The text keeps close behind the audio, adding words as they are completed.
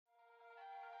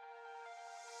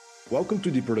Welcome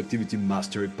to the Productivity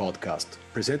Mastery Podcast,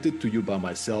 presented to you by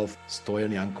myself,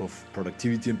 Stoyan Yankov,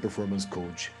 productivity and performance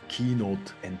coach,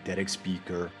 keynote and TEDx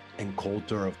speaker, and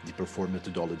co-author of the Perform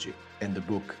methodology and the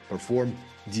book Perform: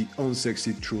 The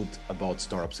Unsexy Truth About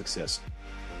Startup Success.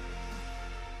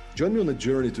 Join me on a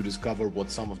journey to discover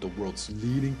what some of the world's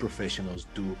leading professionals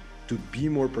do to be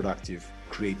more productive,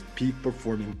 create peak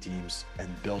performing teams, and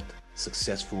build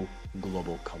successful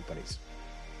global companies.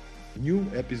 New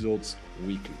episodes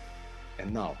weekly.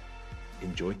 And now,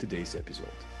 enjoy today's episode.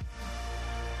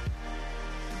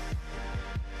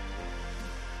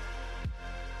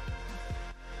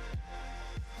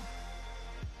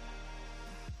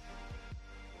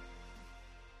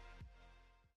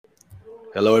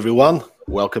 Hello, everyone.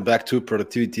 Welcome back to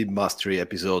Productivity Mastery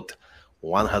episode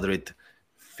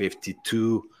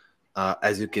 152.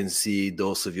 As you can see,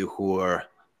 those of you who are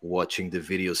watching the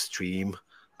video stream,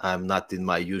 I'm not in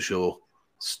my usual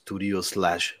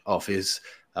studio/office.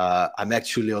 I'm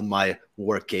actually on my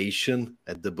workation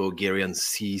at the Bulgarian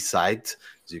seaside.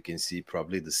 As you can see,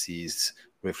 probably the sea is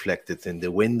reflected in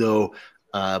the window.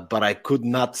 But I could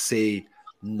not say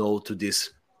no to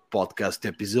this podcast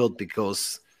episode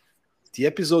because the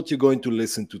episode you're going to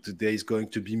listen to today is going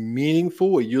to be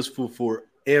meaningful and useful for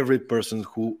every person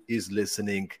who is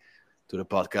listening to the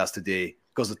podcast today.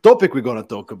 Because the topic we're going to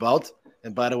talk about,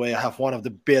 and by the way, I have one of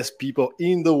the best people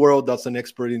in the world that's an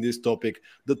expert in this topic.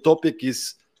 The topic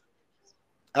is,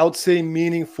 I would say,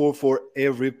 meaningful for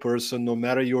every person, no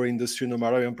matter your industry, no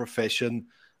matter your profession.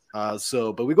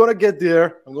 But we're going to get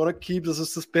there. I'm going to keep the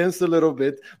suspense a little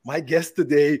bit. My guest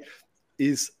today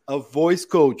is a voice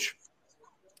coach.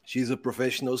 She's a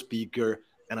professional speaker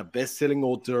and a best-selling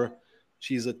author.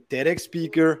 She's a TEDx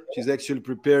speaker. She's actually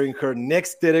preparing her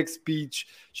next TEDx speech.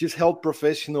 She's helped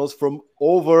professionals from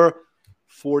over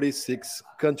 46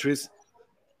 countries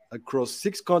across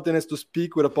 6 continents to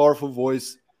speak with a powerful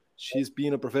voice. She's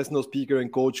been a professional speaker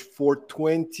and coach for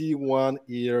 21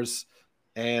 years,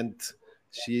 and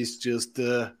she's just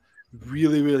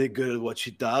really, really good at what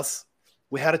she does.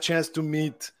 We had a chance to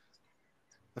meet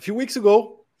a few weeks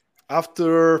ago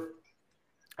after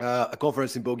a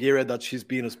conference in Bulgaria that she's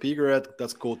been a speaker at.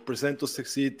 That's called Present to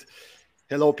Succeed.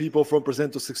 Hello, people from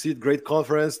Present to Succeed. Great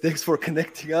conference. Thanks for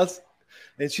connecting us.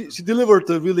 And she delivered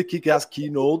a really kick-ass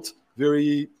keynote,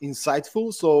 very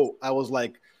insightful. So I was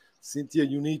like, Cynthia,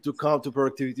 you need to come to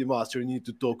Productivity Master. You need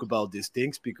to talk about these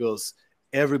things because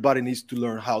everybody needs to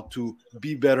learn how to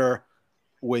be better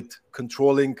with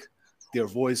controlling their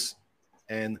voice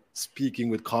and speaking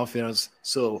with confidence.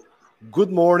 So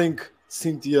good morning,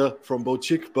 Cynthia from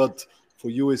Bochik, but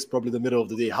for you, it's probably the middle of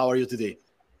the day. How are you today?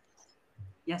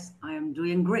 Yes, I am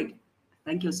doing great.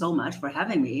 Thank you so much for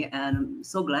having me, and I'm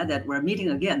so glad that we're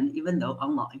meeting again, even though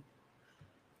online.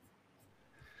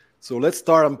 So let's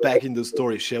start unpacking the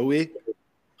story, shall we?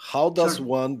 How does Sure.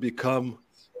 one become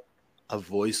a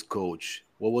voice coach?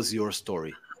 What was your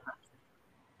story?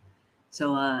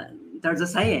 So there's a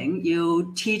saying,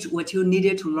 you teach what you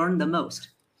needed to learn the most.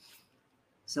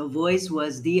 So voice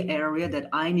was the area that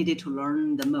I needed to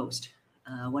learn the most.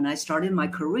 When I started my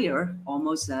career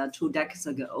almost 2 decades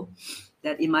ago,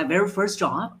 that in my very first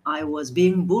job, I was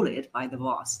being bullied by the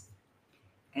boss.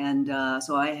 And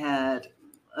so I had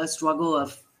a struggle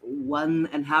of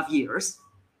 1.5 years.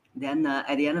 Then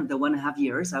at the end of the 1.5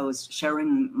 years, I was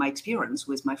sharing my experience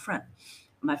with my friend.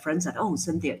 My friend said, "Oh,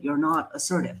 Cynthia, you're not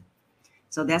assertive."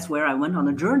 So that's where I went on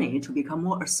a journey to become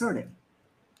more assertive.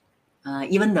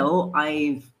 Even though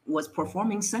I was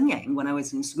performing singing when I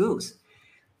was in schools,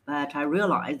 but I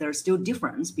realized there's still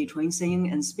difference between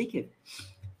singing and speaking,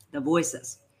 the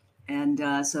voices. And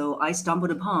so I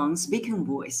stumbled upon speaking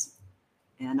voice,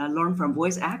 and I learned from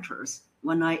voice actors.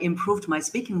 When I improved my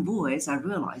speaking voice, I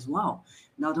realized, wow,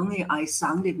 not only I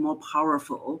sounded more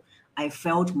powerful, I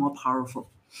felt more powerful.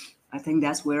 I think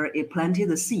that's where it planted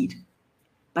the seed.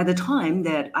 By the time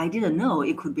that I didn't know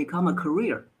it could become a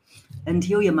career,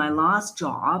 until in my last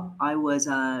job, I was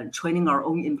training our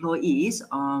own employees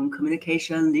on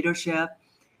communication, leadership.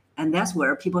 And that's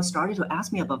where people started to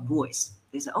ask me about voice.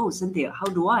 They said, "Oh, Cynthia, how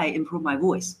do I improve my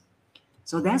voice?"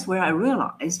 So that's where I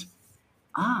realized,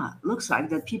 looks like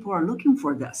that people are looking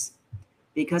for this.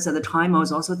 Because at the time, I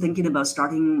was also thinking about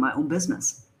starting my own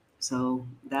business. So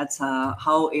that's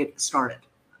how it started.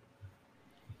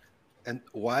 And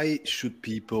why should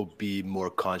people be more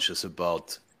conscious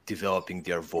about developing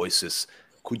their voices?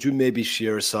 Could you maybe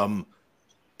share some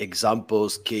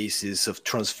examples, cases of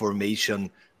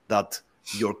transformation that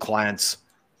your clients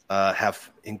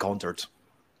have encountered?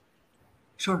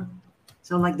 Sure.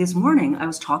 So like this morning, I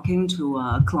was talking to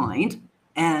a client,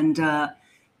 and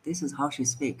this is how she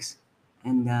speaks.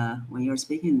 And when you're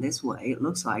speaking this way, it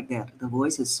looks like that the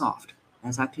voice is soft.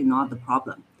 That's actually not the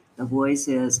problem. The voice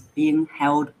is being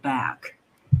held back.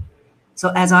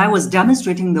 So as I was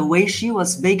demonstrating the way she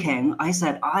was speaking, I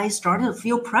said, I started to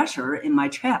feel pressure in my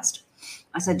chest.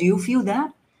 I said, do you feel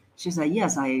that? She said,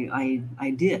 yes, I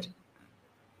did.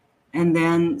 And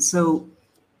then, so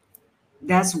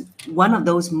that's one of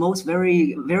those most one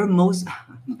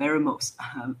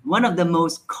of the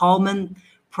most common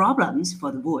problems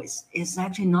for the voice. It's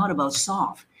actually not about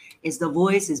soft. It's the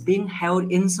voice is being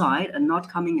held inside and not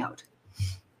coming out.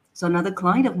 So another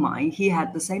client of mine, he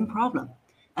had the same problem.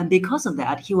 And because of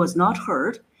that, he was not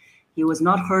heard. He was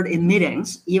not heard in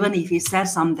meetings. Even if he said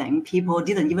something, people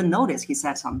didn't even notice he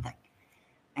said something.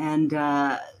 And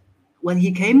when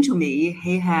he came to me,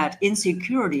 he had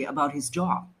insecurity about his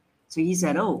job. So he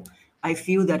said, oh, I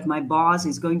feel that my boss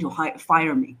is going to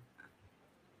fire me.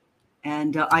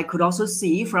 And I could also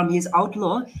see from his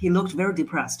outlook, he looked very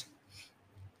depressed.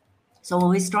 So when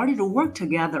we started to work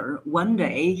together, one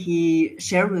day he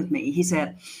shared with me, he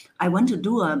said, I want to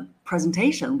do a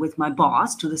presentation with my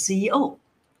boss to the CEO.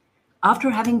 After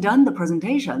having done the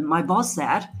presentation, my boss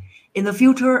said, in the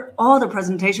future, all the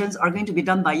presentations are going to be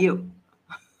done by you.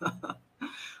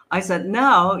 I said,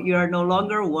 now you are no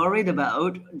longer worried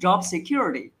about job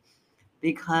security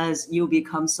because you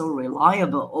become so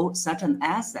reliable, such an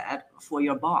asset for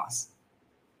your boss.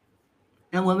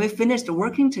 And when we finished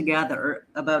working together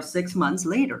about 6 months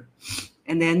later,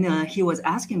 and then he was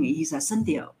asking me, he said,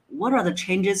 Cynthia, what are the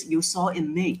changes you saw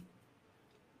in me?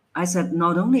 I said,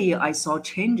 not only I saw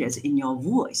changes in your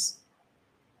voice,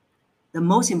 the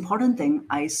most important thing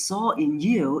I saw in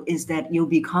you is that you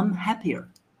become happier.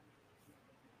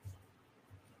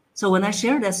 So when I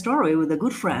shared that story with a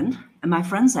good friend, and my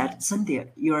friend said, Cynthia,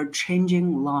 you're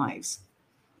changing lives.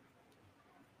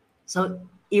 So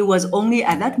it was only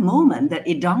at that moment that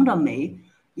it dawned on me,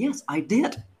 yes, I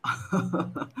did.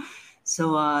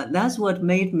 So that's what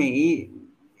made me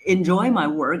enjoy my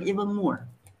work even more.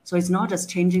 So it's not just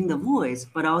changing the voice,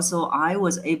 but also I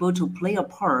was able to play a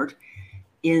part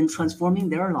in transforming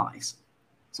their lives.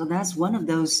 So that's one of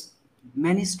those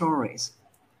many stories.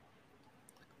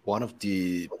 One of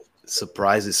the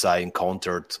surprises I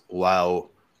encountered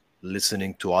while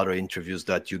listening to other interviews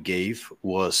that you gave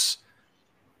was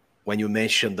when you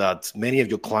mentioned that many of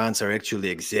your clients are actually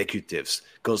executives.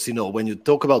 Because, when you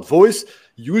talk about voice,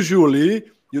 usually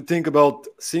you think about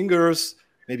singers,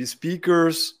 maybe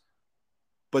speakers,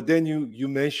 but then you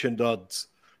mentioned that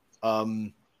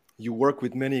you work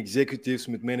with many executives,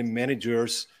 with many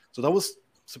managers. So that was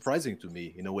surprising to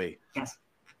me in a way. Yes.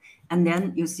 And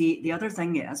then you see, the other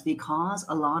thing is because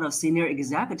a lot of senior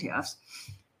executives,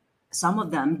 some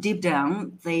of them deep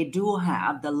down, they do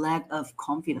have the lack of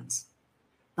confidence,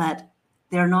 but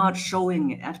they're not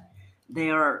showing it. They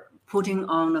are putting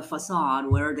on a facade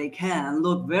where they can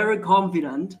look very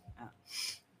confident,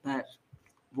 but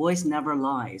voice never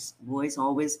lies. Voice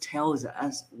always tells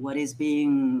us what is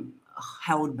being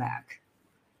held back.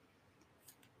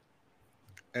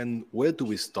 And where do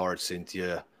we start,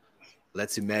 Cynthia?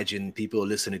 Let's imagine people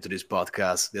listening to this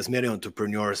podcast. There's many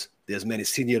entrepreneurs. There's many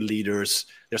senior leaders.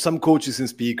 There's some coaches and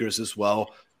speakers as well.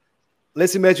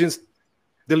 Let's imagine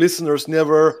the listeners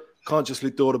never consciously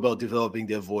thought about developing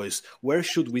their voice. Where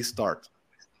should we start?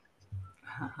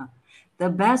 The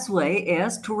best way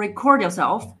is to record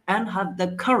yourself and have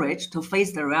the courage to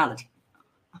face the reality.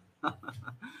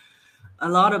 A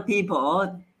lot of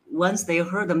people, once they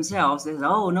heard themselves, they say,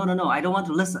 oh, no, no, no, I don't want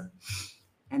to listen.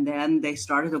 And then they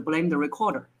started to blame the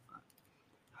recorder.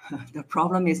 The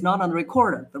problem is not on the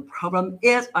recorder. The problem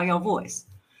is on your voice.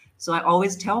 So I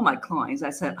always tell my clients, I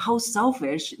said, how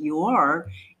selfish you are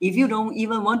if you don't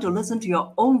even want to listen to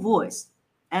your own voice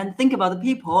and think about the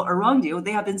people around you.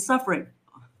 They have been suffering.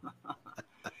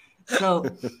 So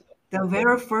the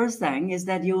very first thing is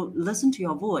that you listen to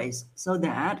your voice so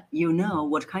that you know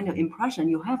what kind of impression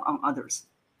you have on others.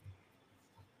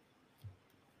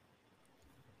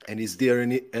 And is there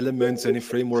any elements, any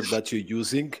framework that you're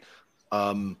using?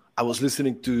 I was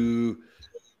listening to,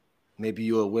 maybe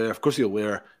you're aware, of course you're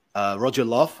aware, Roger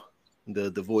Love,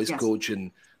 the voice Yes. coach,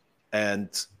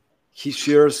 and he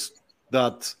shares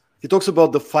that he talks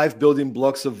about the 5 building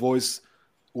blocks of voice,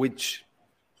 which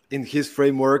in his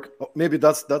framework, maybe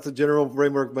that's a general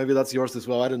framework, maybe that's yours as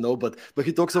well, I don't know, but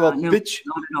he talks about No, pitch.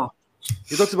 not at all.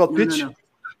 He talks about No, pitch. no.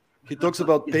 He talks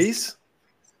about Yes. pace.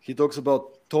 He talks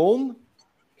about tone.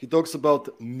 He talks about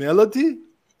melody.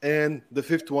 And the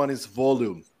fifth one is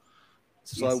volume.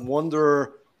 So Yes. I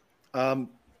wonder,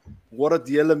 what are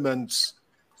the elements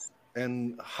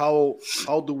and how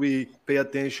do we pay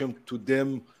attention to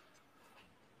them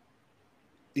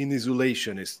in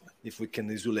isolation, is if we can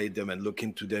isolate them and look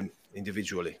into them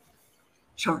individually.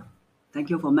 Sure. Thank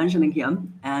you for mentioning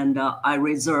him. And I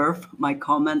reserve my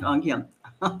comment on him.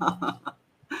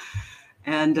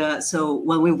 And so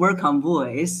when we work on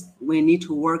voice, we need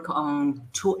to work on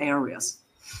two areas.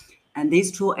 And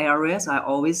these two areas, I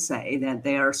always say that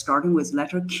they are starting with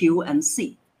letter Q and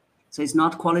C. So it's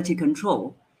not quality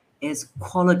control, it's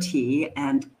quality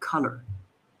and color.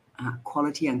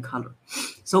 Quality and color.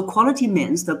 So quality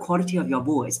means the quality of your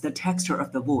voice, the texture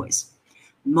of the voice.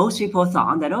 Most people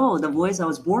thought that, oh, the voice I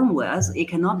was born with, it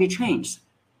cannot be changed.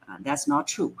 That's not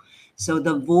true. So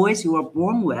the voice you were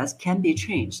born with can be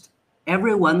changed.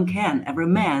 Everyone can, every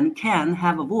man can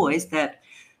have a voice that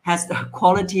has the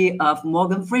quality of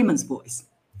Morgan Freeman's voice.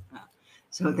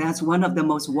 So that's one of the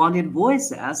most wanted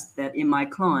voices that in my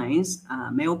clients,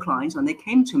 male clients, when they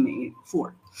came to me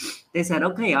for. They said,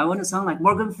 okay, I want to sound like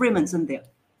Morgan Freeman, Cynthia.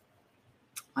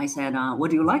 I said,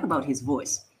 what do you like about his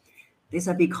voice? They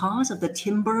said, because of the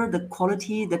timbre, the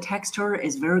quality, the texture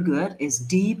is very good, is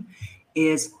deep,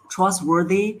 is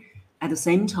trustworthy, at the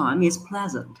same time, is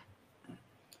pleasant.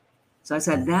 So I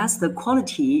said, that's the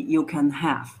quality you can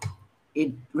have,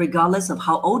 it, regardless of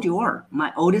how old you are.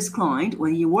 My oldest client,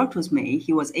 when he worked with me,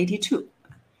 he was 82.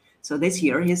 So this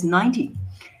year, he's 90.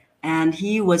 And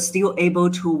he was still able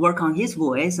to work on his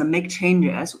voice and make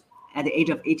changes at the age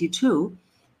of 82.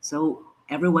 So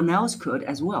everyone else could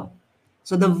as well.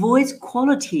 So the voice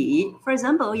quality, for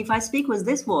example, if I speak with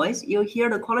this voice, you'll hear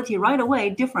the quality right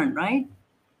away different, right?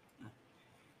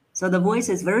 So the voice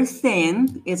is very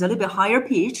thin, it's a little bit higher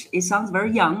pitch, it sounds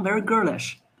very young, very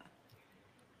girlish.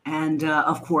 And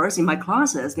of course, in my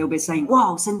classes, they'll be saying,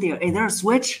 wow, Cynthia, is there a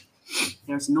switch?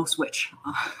 There's no switch.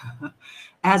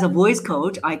 As a voice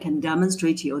coach, I can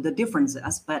demonstrate to you the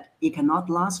differences, but it cannot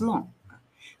last long.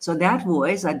 So that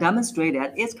voice I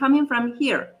demonstrated is coming from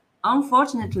here.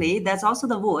 Unfortunately, that's also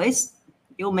the voice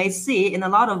you may see in a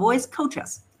lot of voice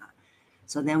coaches.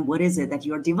 So then what is it that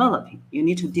you're developing? You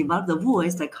need to develop the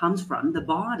voice that comes from the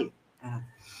body.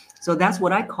 So that's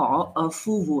what I call a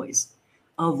full voice.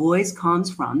 A voice comes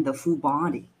from the full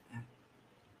body.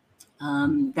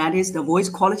 That is the voice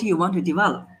quality you want to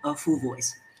develop, a full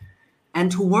voice. And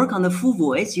to work on the full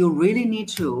voice, you really need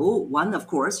to, one, of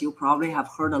course, you probably have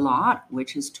heard a lot,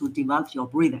 which is to develop your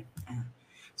breathing.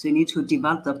 So you need to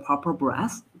develop the proper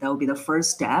breath. That will be the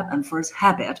first step and first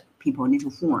habit people need to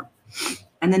form.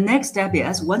 And the next step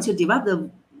is, once you develop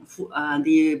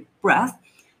the breath,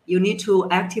 you need to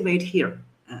activate here.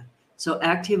 So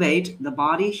activate the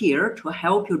body here to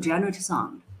help you generate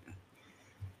sound.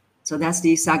 So that's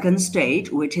the second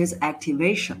stage, which is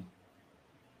activation.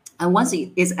 And once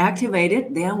it is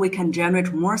activated, then we can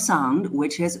generate more sound,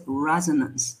 which is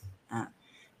resonance.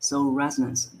 So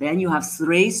resonance. Then you have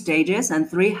 3 stages and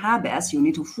 3 habits you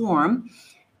need to form.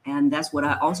 And that's what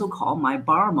I also call my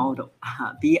bar model,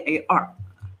 BAR.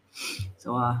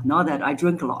 So not that I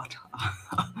drink a lot.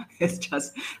 It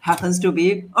just happens to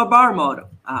be a bar model.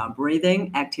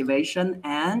 Breathing, activation,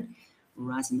 and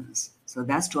resonance. So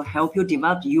that's to help you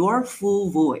develop your full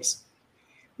voice.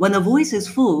 When the voice is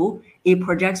full, it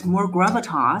projects more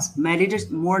gravitas,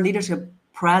 more leadership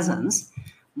presence,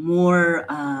 more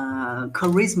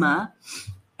charisma,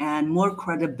 and more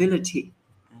credibility.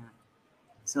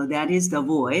 So that is the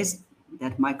voice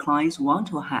that my clients want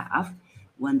to have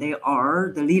when they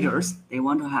are the leaders. They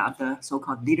want to have the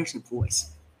so-called leadership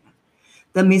voice.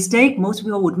 The mistake most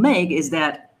people would make is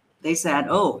that they said,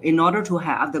 oh, in order to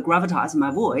have the gravitas in my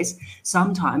voice,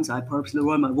 sometimes I purposely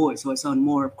lower my voice so I sound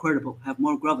more credible, have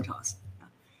more gravitas.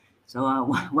 So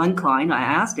one client, I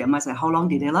asked him, I said, how long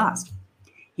did they last?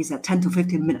 He said 10 to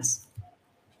 15 minutes.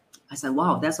 I said,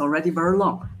 wow, that's already very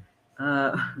long.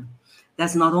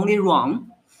 That's not only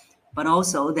wrong, but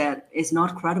also that it's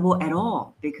not credible at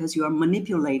all because you are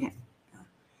manipulating.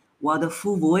 While the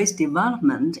full voice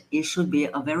development, it should be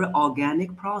a very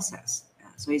organic process.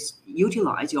 So it's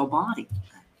utilize your body.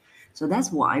 So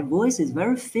that's why voice is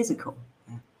very physical.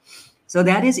 So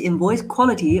that is in voice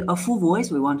quality, a full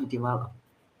voice we want to develop.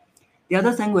 The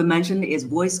other thing we mentioned is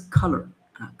voice color.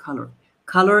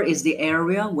 Color is the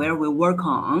area where we work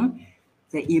on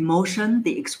the emotion,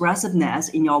 the expressiveness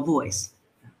in your voice.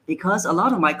 Because a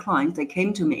lot of my clients, they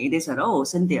came to me, they said, oh,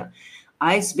 Cynthia,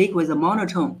 I speak with a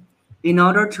monotone. In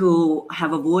order to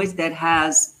have a voice that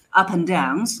has up and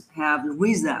downs, have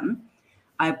rhythm,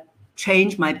 I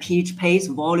change my pitch, pace,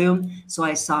 volume, so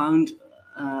I sound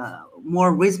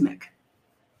more rhythmic.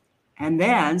 And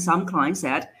then some clients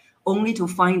said, only to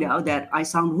find out that I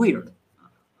sound weird.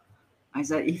 I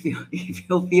said, if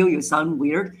you feel you sound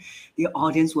weird, the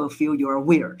audience will feel you are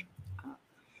weird.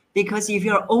 Because if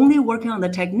you're only working on the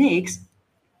techniques,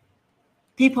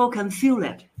 people can feel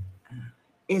it.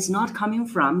 It's not coming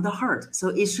from the heart, so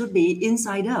it should be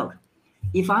inside out.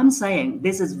 If I'm saying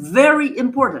this is very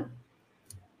important,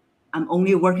 I'm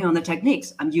only working on the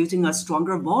techniques. I'm using a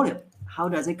stronger volume. How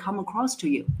does it come across to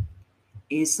you?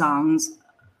 It sounds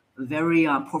very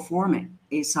performing.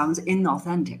 It sounds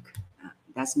inauthentic.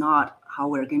 That's not how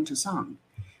we're going to sound.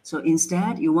 So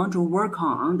instead, you want to work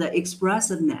on the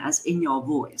expressiveness in your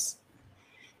voice.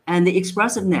 And the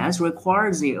expressiveness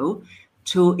requires you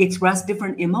to express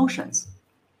different emotions.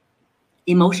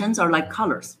 Emotions are like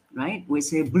colors, right? We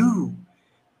say blue.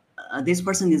 This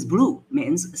person is blue,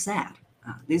 means sad.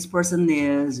 This person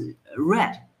is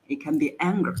red. It can be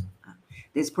anger.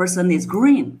 This person is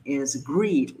green, is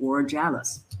greed or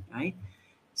jealous, right?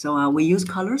 So we use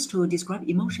colors to describe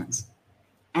emotions.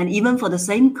 And even for the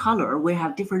same color, we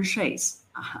have different shades,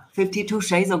 52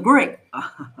 shades of gray.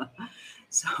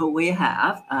 So we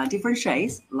have different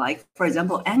shades, like, for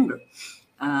example, anger.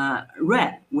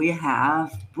 Red, we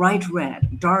have bright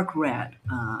red, dark red,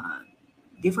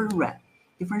 different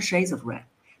shades of red.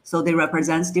 So they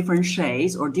represent different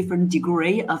shades or different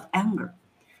degree of anger.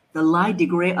 The light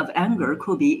degree of anger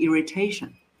could be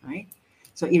irritation, right?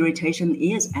 So irritation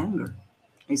is anger.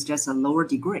 It's just a lower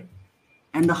degree.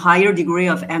 And the higher degree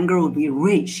of anger would be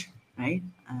rage, right?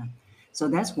 So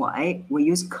that's why we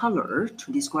use color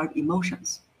to describe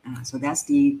emotions. So that's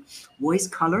the voice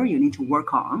color you need to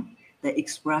work on, the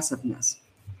expressiveness.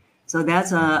 So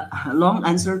that's a long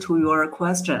answer to your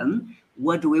question.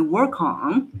 What do we work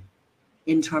on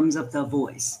in terms of the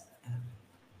voice?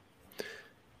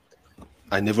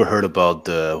 I never heard about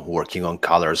working on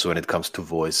colors when it comes to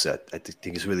voice. I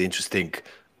think it's really interesting.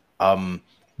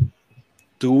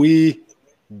 Do we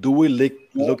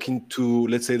look into,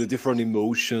 let's say, the different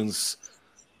emotions,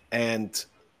 and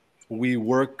we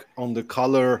work on the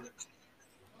color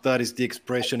that is the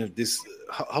expression of this?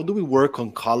 How do we work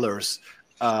on colors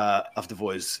of the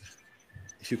voice?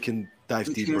 If you can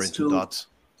dive deeper into that.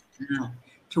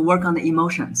 To work on the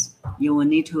emotions, you will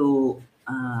need to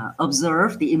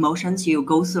observe the emotions you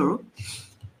go through.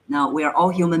 Now, we are all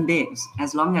human beings.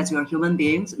 As long as you're human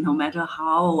beings, no matter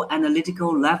how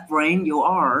analytical left brain you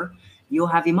are, you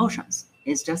have emotions.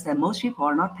 It's just that most people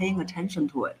are not paying attention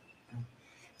to it.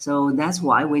 So that's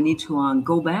why we need to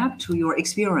go back to your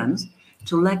experience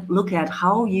to look at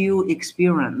how you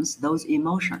experience those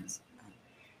emotions.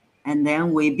 And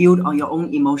then we build on your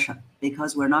own emotion,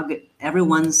 because we're not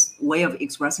everyone's way of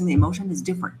expressing the emotion is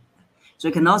different. So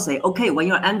you cannot say, okay, when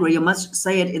you're angry, you must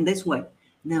say it in this way.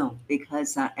 No,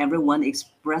 because everyone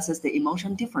expresses the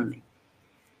emotion differently.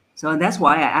 So that's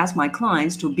why I ask my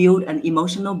clients to build an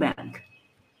emotional bank,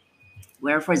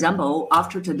 where, for example,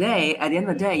 after today, at the end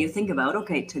of the day, you think about,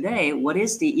 okay, today, what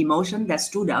is the emotion that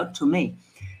stood out to me,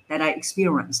 that I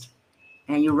experienced?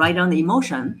 And you write down the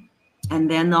emotion, and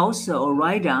then also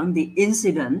write down the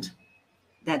incident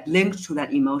that linked to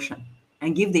that emotion,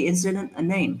 and give the incident a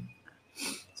name.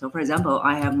 So, for example,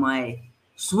 I have my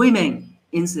swimming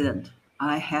incident.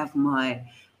 I have my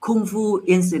kung fu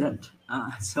incident.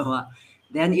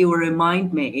 Then it will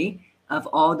remind me of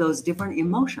all those different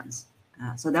emotions.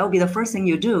 So that will be the first thing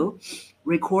you do: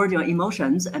 record your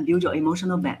emotions and build your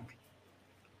emotional bank.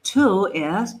 2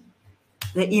 is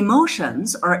the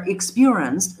emotions are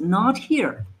experienced not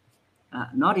here,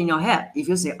 not in your head. If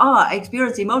you say, "Oh, I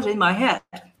experience emotion in my head,"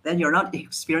 then you're not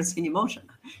experiencing emotion.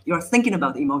 You're thinking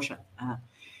about the emotion.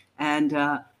 And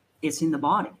it's in the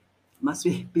body. It must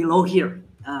be below here.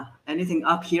 Anything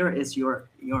up here is your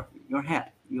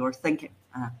head, your thinking.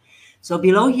 So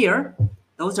below here,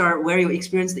 those are where you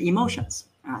experience the emotions.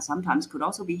 Sometimes could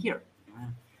also be here.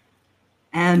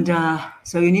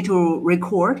 So you need to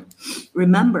record.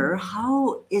 Remember,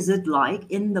 how is it like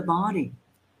in the body?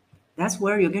 That's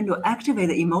where you're going to activate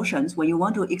the emotions when you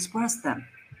want to express them.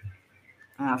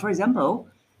 For example,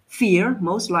 fear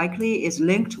most likely is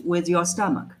linked with your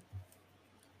stomach.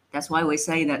 That's why we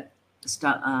say that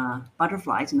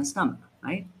butterflies in the stomach,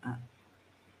 right?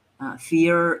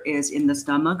 Fear is in the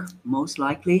stomach, most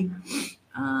likely.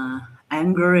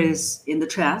 Anger is in the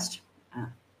chest.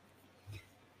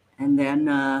 And then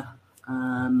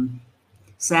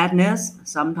sadness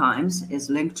sometimes is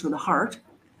linked to the heart.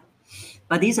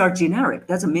 But these are generic.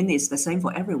 Doesn't mean it's the same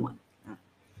for everyone.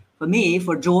 For me,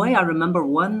 for joy, I remember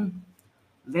one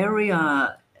very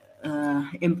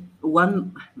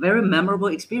memorable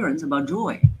experience about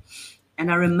joy. And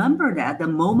I remember that the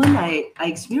moment I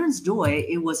experienced joy,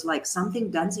 it was like something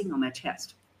dancing on my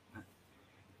chest.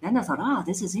 Then I thought,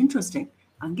 this is interesting.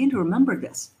 I'm going to remember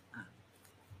this.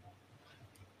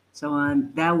 So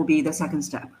that will be the second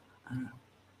step.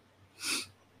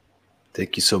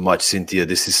 Thank you so much, Cynthia.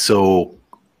 This is so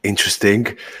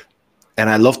interesting. And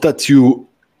I love that you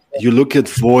look at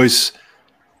voice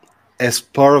as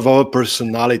part of our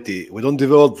personality. We don't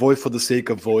develop voice for the sake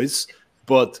of voice,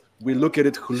 but we look at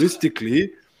it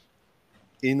holistically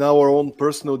in our own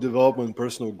personal development,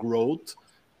 personal growth.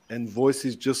 And voice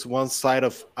is just one side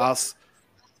of us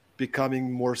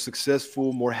becoming more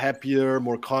successful, more happier,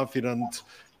 more confident.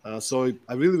 So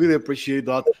I really, really appreciate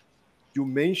that. You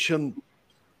mentioned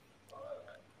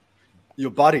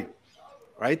your body,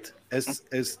 right? As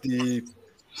the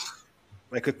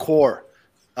like a core.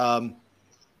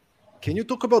 Can you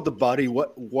talk about the body?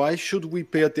 Why should we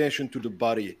pay attention to the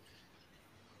body?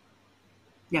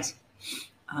 Yes,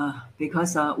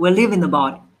 because we live in the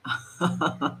body.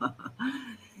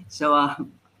 So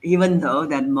even though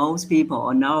that most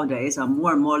people nowadays are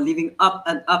more and more living up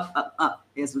and up, up, up,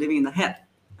 is living in the head.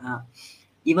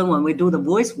 Even when we do the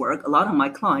voice work, a lot of my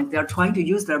clients, they are trying to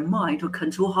use their mind to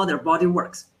control how their body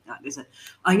works. They say,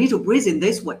 I need to breathe in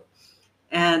this way.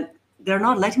 And they're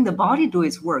not letting the body do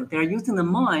its work. They're using the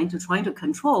mind to trying to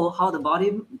control how the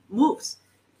body moves.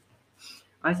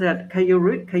 I said, can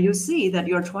you see that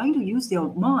you're trying to use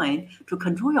your mind to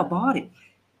control your body?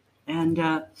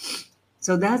 And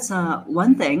so that's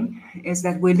one thing, is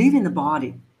that we live in the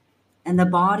body. And the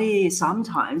body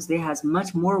sometimes there has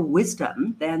much more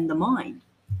wisdom than the mind.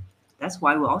 That's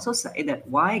why we also say that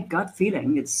why gut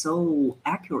feeling is so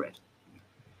accurate.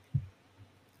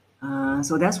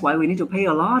 So that's why we need to pay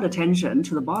a lot of attention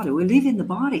to the body. We live in the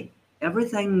body.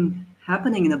 Everything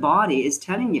happening in the body is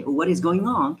telling you what is going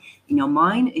on in your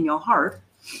mind, in your heart,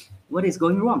 what is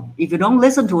going wrong. If you don't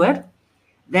listen to it,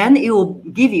 then it will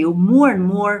give you more and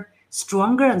more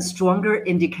stronger and stronger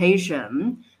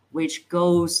indication, which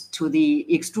goes to the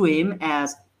extreme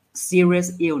as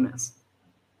serious illness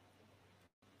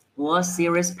or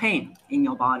serious pain in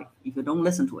your body if you don't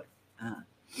listen to it.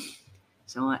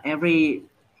 So every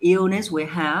illness we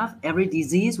have, every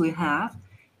disease we have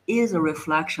is a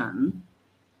reflection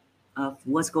of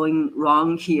what's going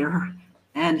wrong here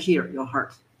and here, your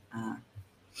heart.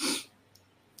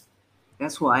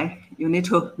 That's why you need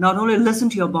to not only listen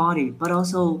to your body, but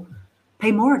also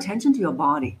pay more attention to your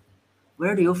body.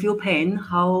 Where do you feel pain?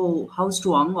 How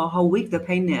strong or how weak the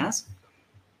pain is?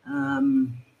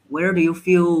 Where do you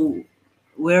feel,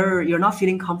 where you're not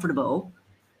feeling comfortable?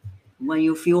 When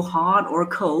you feel hot or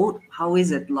cold, how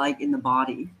is it like in the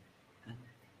body?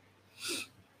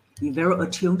 Be very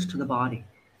attuned to the body.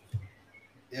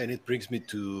 Yeah, and it brings me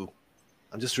to,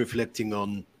 I'm just reflecting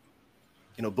on,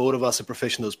 both of us are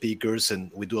professional speakers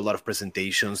and we do a lot of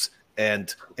presentations.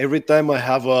 And every time I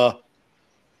have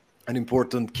an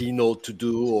important keynote to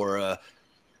do or a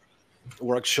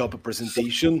workshop, a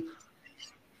presentation,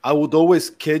 I would always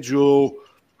schedule,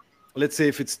 let's say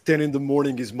if it's 10 in the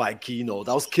morning is my keynote,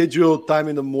 I'll schedule time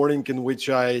in the morning in which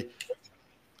I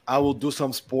will do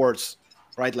some sports,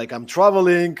 right? Like I'm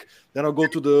traveling, then I'll go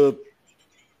to the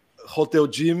hotel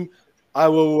gym. I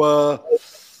will,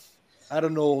 I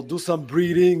don't know, do some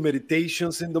breathing,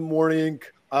 meditations in the morning.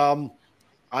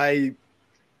 I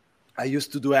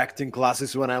used to do acting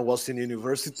classes when I was in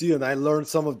university, and I learned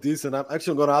some of this, and I'm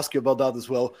actually going to ask you about that as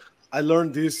well. I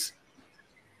learned this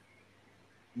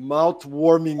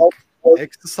mouth-warming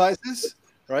exercises,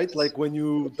 right? Like when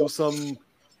you do some,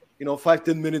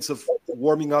 5-10 minutes of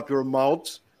warming up your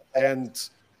mouth and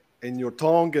your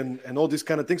tongue and all these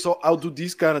kind of things. So I'll do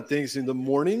these kind of things in the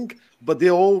morning, but they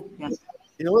all, Yes.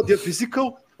 they're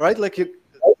physical, right? Like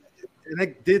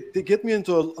they get me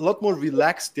into a lot more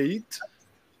relaxed state.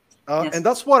 Yes. And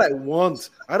that's what I want.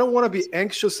 I don't want to be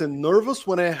anxious and nervous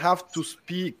when I have to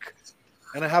speak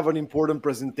and I have an important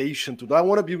presentation to do. I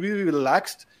want to be really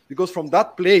relaxed because from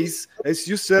that place, as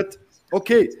you said,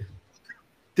 okay,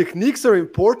 techniques are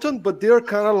important, but they're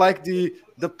kind of like the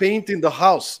paint in the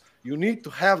house. You need to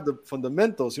have the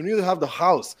fundamentals. You need to have the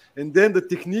house. And then the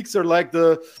techniques are like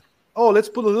let's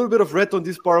put a little bit of red on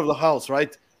this part of the house,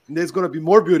 right? And it's going to be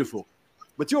more beautiful.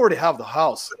 But you already have the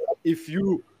house. If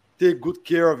you take good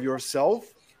care of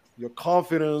yourself, your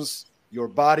confidence, your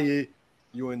body,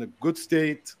 you're in a good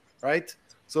state, right?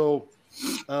 So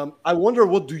I wonder,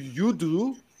 what do you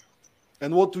do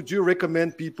and what would you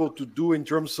recommend people to do in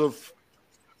terms of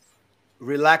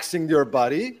relaxing their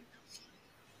body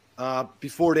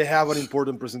before they have an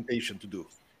important presentation to do?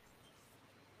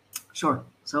 Sure.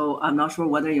 So I'm not sure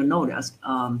whether you noticed,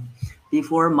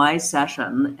 before my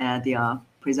session at the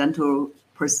Present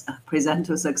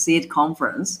to Succeed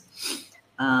conference,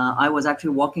 I was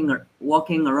actually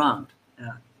walking around,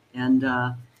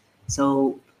 and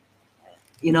so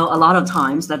a lot of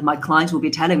times that my clients will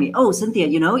be telling me, "Oh, Cynthia,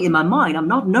 in my mind I'm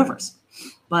not nervous,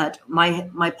 but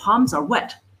my palms are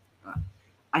wet."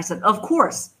 I said, "Of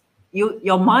course,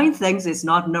 your mind thinks it's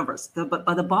not nervous, but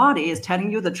the body is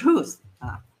telling you the truth.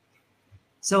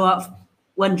 So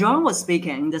when John was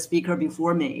speaking, the speaker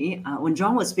before me, when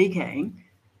John was speaking,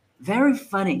 very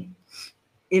funny.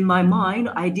 In my mind,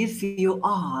 I did feel,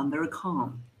 oh, I'm very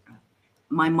calm.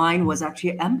 My mind was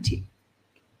actually empty.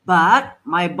 But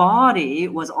my body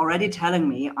was already telling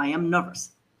me I am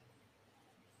nervous.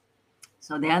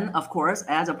 So then, of course,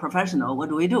 as a professional, what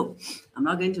do? I'm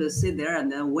not going to sit there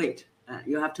and then wait.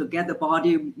 You have to get the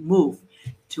body move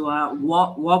to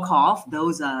walk off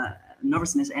those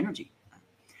nervousness energy.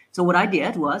 So what I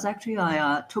did was actually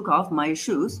I took off my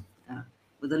shoes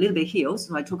with a little bit heels.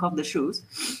 So I took off the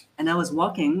shoes, and I was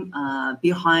walking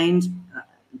behind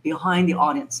the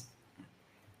audience,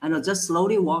 and I was just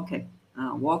slowly walking,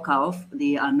 walk off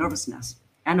the nervousness,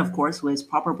 and of course with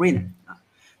proper breathing.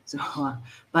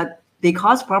 But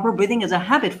because proper breathing is a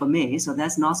habit for me, so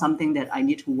that's not something that I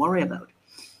need to worry about.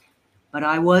 But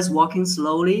I was walking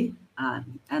slowly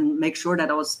and make sure that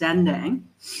I was standing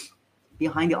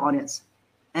behind the audience.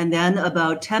 And then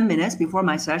about 10 minutes before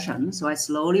my session, so I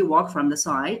slowly walked from the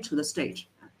side to the stage.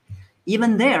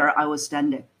 Even there, I was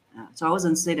standing. So I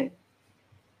wasn't sitting.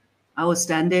 I was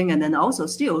standing and then also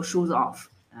still shoes off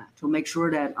to make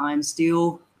sure that I'm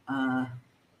still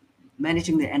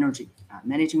managing the energy,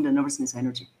 managing the nervousness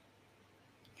energy.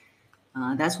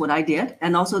 That's what I did.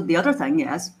 And also the other thing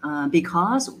is,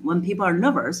 because when people are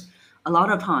nervous, a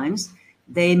lot of times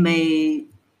they may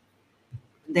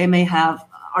have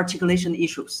articulation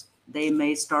issues. They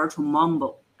may start to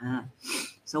mumble.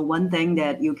 So one thing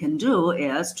that you can do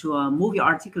is to move your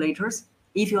articulators.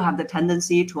 If you have the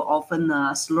tendency to often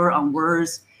slur on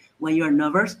words when you're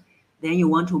nervous, then you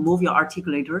want to move your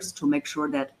articulators to make sure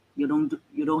that you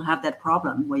don't have that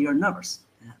problem when you're nervous.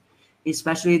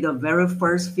 Especially the very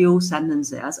first few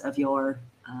sentences of your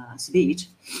speech,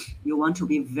 you want to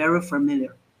be very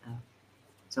familiar.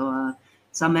 So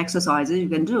some exercises you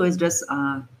can do is just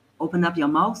open up your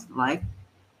mouth, like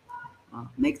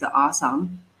make the ah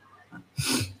sound,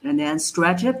 and then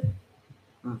stretch it,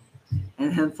 and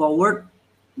then forward.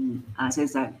 So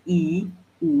it's like e,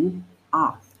 u,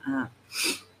 ah.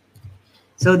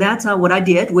 So that's what I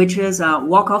did, which is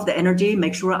walk off the energy,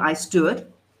 make sure I stood.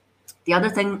 The other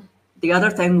thing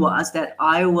was that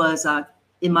I was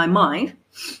in my mind,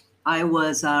 I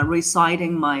was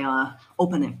reciting my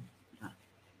opening.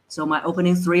 So my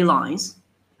opening 3 lines,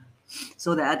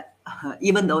 so that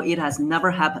even though it has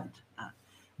never happened,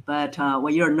 but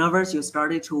when you're nervous, you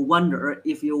started to wonder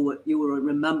if you will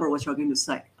remember what you're going to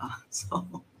say.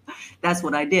 So that's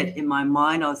what I did. In my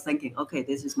mind, I was thinking, okay,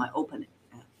 this is my opening.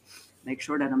 Make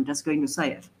sure that I'm just going to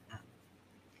say it.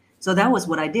 So that was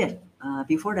what I did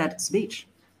before that speech.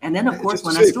 And then, of course,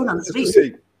 when I stood on the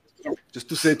stage, just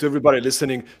to say to everybody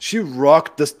listening, she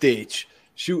rocked the stage.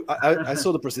 I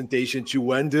saw the presentation. She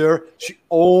went there. She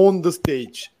owned the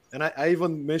stage. And I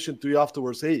even mentioned to you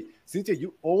afterwards, hey, Cynthia,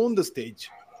 you owned the stage.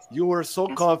 You were so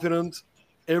confident.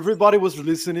 Everybody was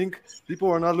listening. People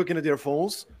were not looking at their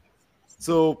phones.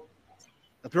 So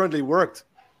apparently it worked.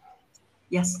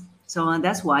 Yes. So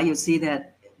that's why you see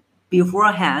that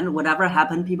beforehand, whatever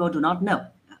happened, people do not know.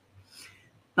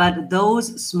 But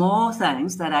those small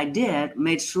things that I did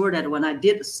made sure that when I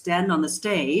did stand on the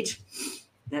stage,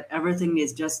 that everything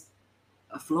is just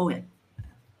flowing.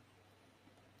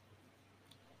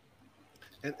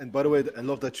 And by the way, I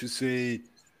love that you say,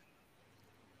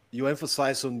 you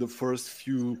emphasize on the first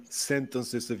few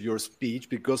sentences of your speech,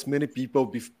 because many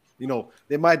people,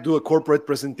 they might do a corporate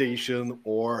presentation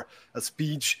or a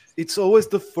speech. It's always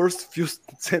the first few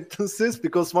sentences,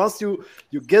 because once you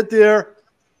get there,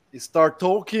 you start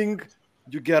talking,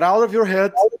 you get out of your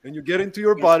head and you get into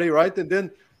your body, right? And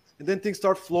then things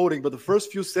start floating. But the first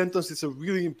few sentences are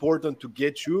really important to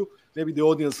get you. Maybe the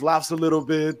audience laughs a little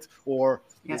bit, or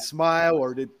they smile,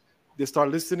 or they start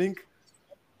listening.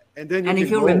 And then if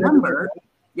you remember,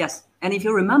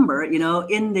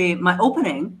 in my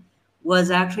opening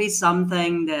was actually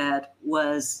something that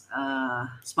was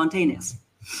spontaneous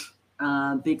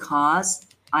because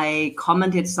I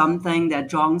commented something that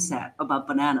John said about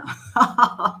banana.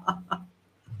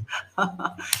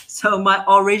 So my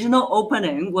original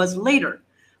opening was later,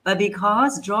 but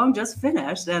because John just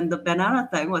finished and the banana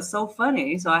thing was so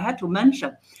funny, so I had to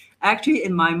mention. Actually,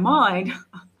 in my mind,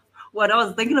 what I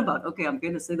was thinking about, okay, I'm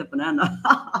going to say the banana.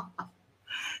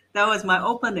 That was my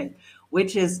opening,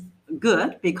 which is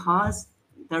good because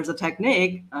there's a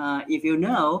technique, if you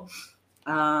know,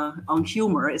 on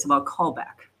humor, it's about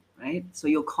callback, right? So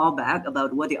you call back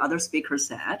about what the other speaker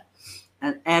said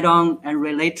and add on and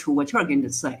relate to what you're going to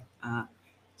say.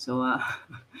 So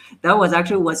that was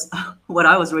actually what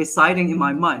I was reciting in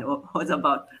my mind, was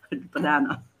about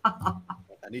banana.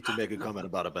 I need to make a comment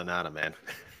about a banana, man.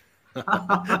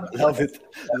 Love it,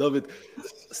 love it.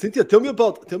 Cynthia, tell me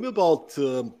about.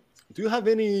 Do you have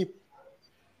any?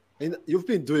 And you've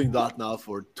been doing that now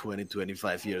for 20,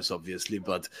 25 years, obviously.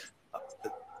 But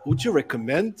would you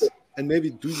recommend? And maybe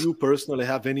do you personally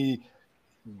have any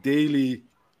daily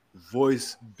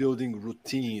voice building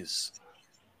routines?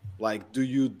 Like, do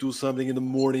you do something in the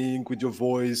morning with your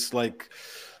voice, like,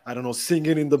 I don't know,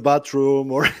 singing in the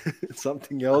bathroom or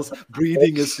something else,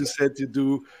 breathing as you said you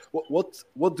do?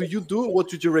 What do you do?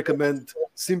 What would you recommend?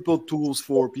 Simple tools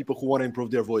for people who want to improve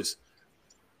their voice.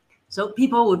 So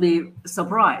people would be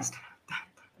surprised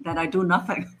that I do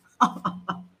nothing.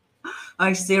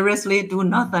 I seriously do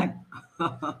nothing.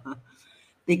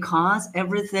 Because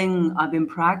everything I've been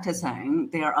practicing,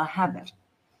 they are a habit.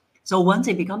 So once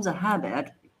it becomes a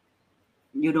habit,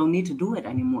 you don't need to do it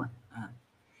anymore.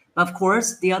 But of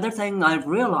course, the other thing I've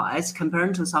realized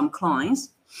compared to some clients,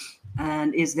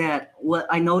 and is that what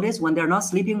I notice when they're not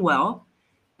sleeping well,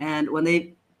 and when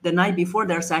the night before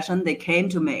their session, they came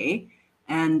to me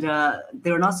and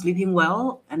they're not sleeping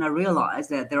well, and I realized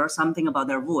that there is something about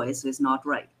their voice is not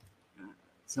right.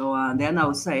 So then I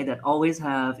would say that always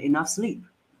have enough sleep,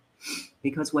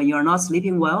 because when you're not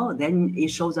sleeping well, then it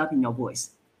shows up in your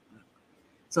voice.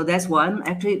 So that's one.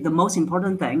 Actually, the most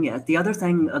important thing is the other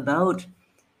thing about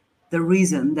the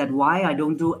reason that why I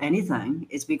don't do anything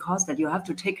is because that you have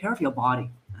to take care of your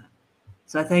body.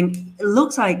 So I think it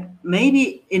looks like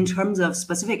maybe in terms of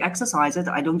specific exercises,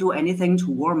 I don't do anything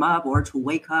to warm up or to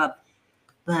wake up,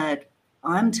 but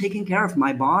I'm taking care of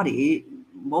my body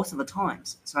most of the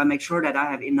times. So I make sure that I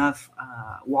have enough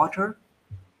water,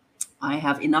 I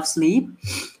have enough sleep,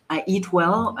 I eat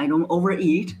well, I don't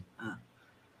overeat.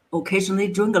 Occasionally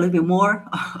drink a little bit more,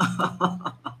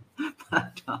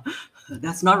 but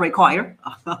that's not required.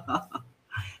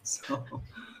 So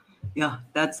yeah,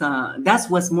 that's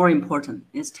what's more important,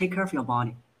 is take care of your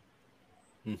body.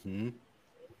 Mm-hmm.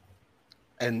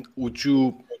 And would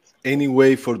you,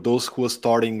 anyway, for those who are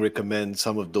starting, recommend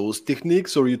some of those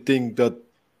techniques, or you think that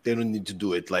they don't need to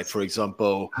do it? Like, for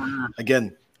example,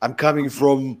 again, I'm coming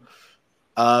from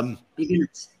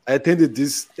Beginners. I attended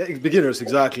this beginners,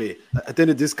 exactly. I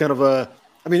attended this kind of a.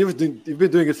 I mean, you've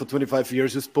been doing it for 25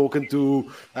 years. You've spoken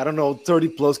to, I don't know, 30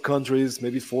 plus countries,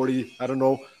 maybe 40. I don't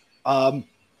know.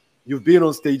 You've been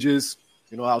on stages.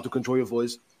 You know how to control your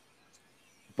voice.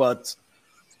 But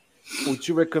would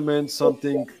you recommend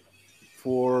something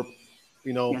for,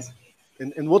 Yes.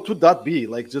 and what would that be?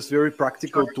 Like just very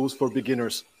practical Sure. tools for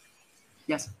beginners.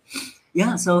 Yes.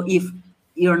 Yeah. So if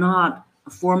you're not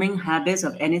forming habits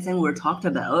of anything we're talked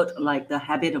about, like the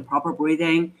habit of proper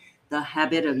breathing, the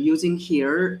habit of using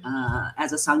here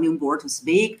as a sounding board to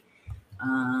speak,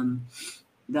 um,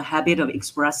 the habit of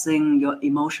expressing your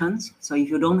emotions. So if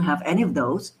you don't have any of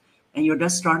those and you're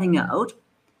just starting out,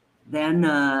 then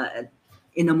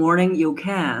in the morning you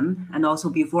can, and also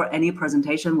before any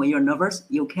presentation when you're nervous,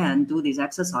 you can do these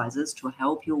exercises to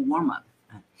help you warm up.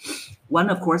 One,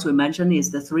 of course, we mentioned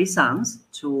is the 3 sounds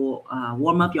to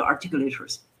warm up your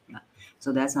articulators. Yeah.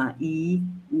 So that's E,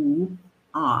 U,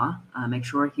 R. Make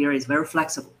sure here is very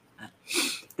flexible.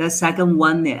 The second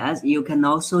one is you can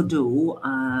also do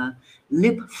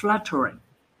lip fluttering.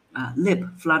 Lip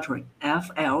fluttering,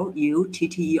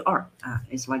 F-L-U-T-T-E-R.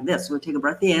 It's like this. We take a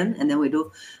breath in, and then we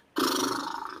do.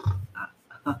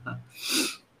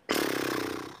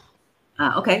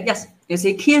 Okay, yes. You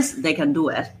see, kids, they can do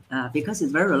it because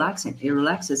it's very relaxing. It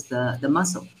relaxes the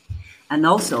muscle. And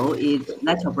also, it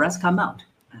lets your breath come out.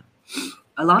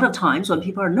 A lot of times when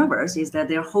people are nervous is that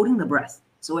they're holding the breath.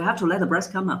 So we have to let the breath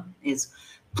come out.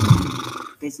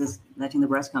 This is letting the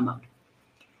breath come out.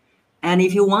 And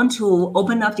if you want to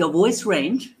open up your voice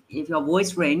range, if your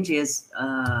voice range is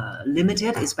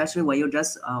limited, especially when you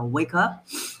just wake up,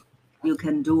 you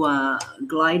can do a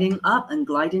gliding up and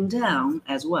gliding down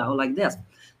as well, like this.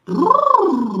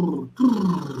 So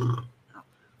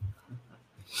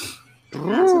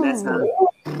that's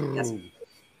yes,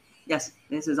 yes.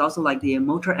 This is also like the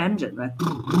motor engine, right?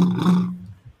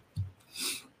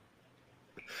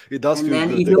 It does And feel then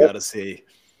good, if I you gotta say.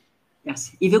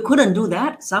 yes, if you couldn't do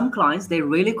that, some clients they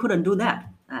really couldn't do that,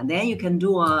 and then you can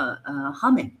do a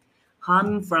humming,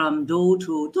 hum from do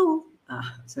to do.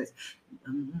 So it's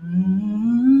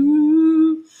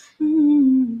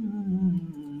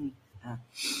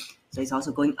so it's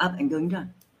also going up and going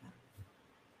down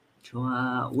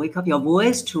to wake up your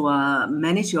voice, to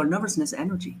manage your nervousness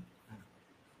energy.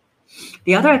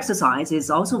 The other exercise is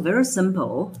also very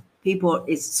simple.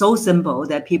 It's so simple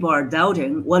that people are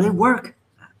doubting, will it work?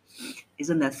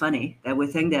 Isn't that funny that we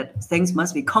think that things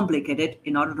must be complicated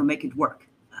in order to make it work?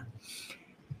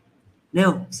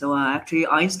 No. So actually,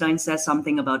 Einstein said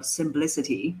something about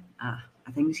simplicity.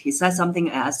 I think he said something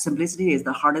as simplicity is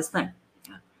the hardest thing.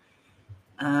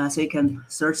 So you can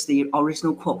search the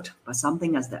original quote, but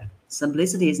something as that.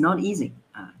 Simplicity is not easy.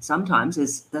 Sometimes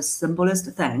it's the simplest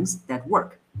things that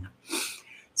work.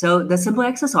 So the simple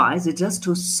exercise is just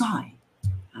to sigh.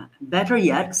 Better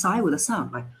yet, sigh with a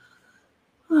sound like.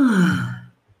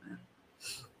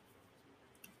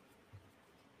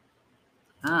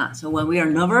 So when we are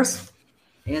nervous,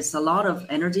 it's a lot of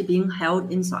energy being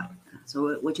held inside.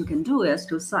 So what you can do is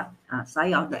to sigh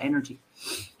out the energy,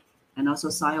 and also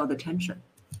sigh out the tension.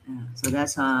 So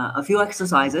that's a few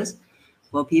exercises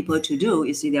for people to do.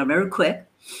 You see, they are very quick,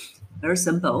 very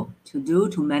simple to do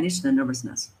to manage the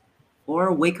nervousness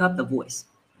or wake up the voice.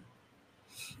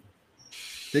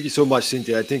 Thank you so much,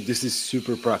 Cynthia. I think this is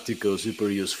super practical, super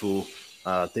useful.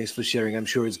 Thanks for sharing. I'm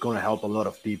sure it's going to help a lot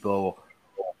of people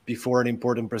before an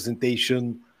important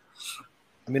presentation.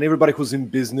 I mean, everybody who's in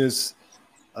business,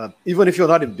 even if you're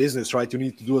not in business, right, you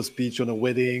need to do a speech on a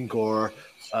wedding or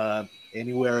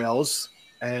anywhere else.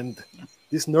 And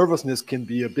this nervousness can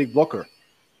be a big blocker.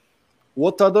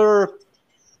 What other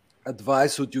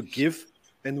advice would you give?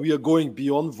 And we are going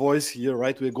beyond voice here,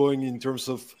 right? We're going in terms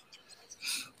of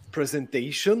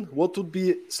presentation. What would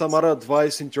be some other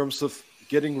advice in terms of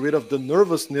getting rid of the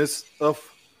nervousness of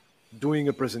doing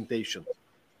a presentation?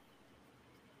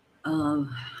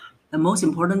 The most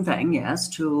important thing is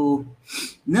to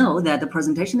know that the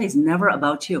presentation is never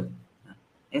about you.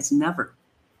 It's never.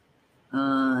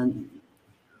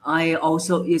 I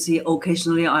also, you see,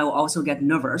 occasionally I will also get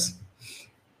nervous.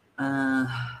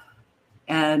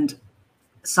 And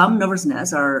some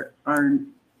nervousness are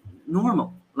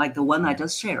normal, like the one I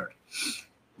just shared.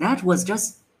 That was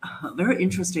just very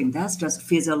interesting. That's just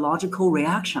physiological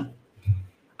reaction.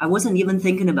 I wasn't even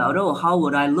thinking about, oh, how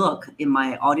would I look in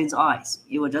my audience eyes?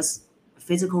 It was just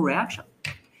physical reaction.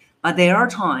 But there are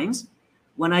times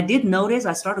when I did notice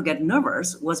I started to get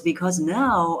nervous was because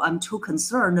now I'm too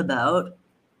concerned about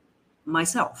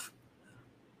myself.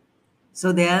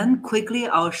 So then quickly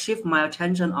I'll shift my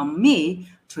attention on me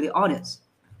to the audience.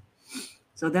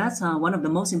 So that's one of the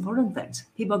most important things.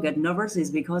 People get nervous is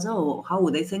because, oh, how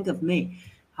will they think of me?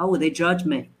 How will they judge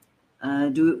me?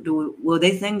 Will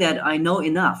they think that I know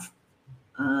enough?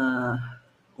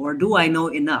 Or do I know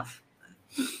enough?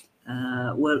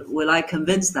 Will I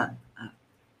convince them?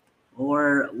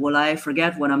 Or will I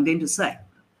forget what I'm going to say?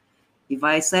 If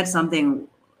I said something,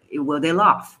 will they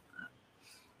laugh?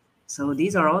 So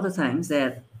these are all the things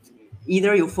that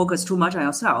either you focus too much on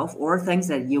yourself or things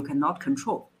that you cannot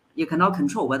control. You cannot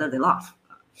control whether they laugh.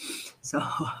 So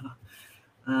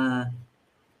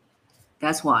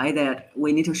that's why that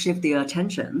we need to shift the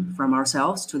attention from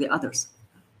ourselves to the others.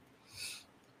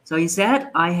 So instead,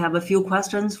 I have a few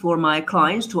questions for my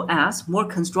clients to ask, more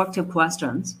constructive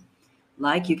questions.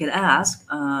 Like you can ask,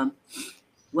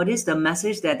 what is the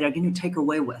message that they're going to take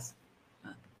away with?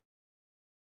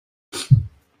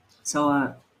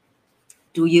 So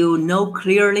do you know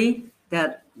clearly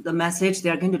that the message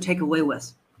they're going to take away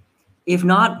with? If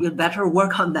not, you'd better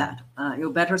work on that.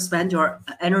 You better spend your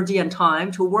energy and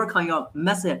time to work on your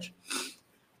message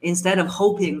instead of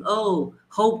hoping, oh,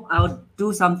 hope I'll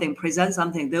do something, present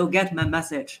something, they'll get my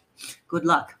message. Good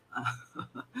luck.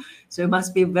 So you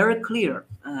must be very clear.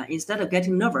 Instead of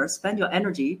getting nervous, spend your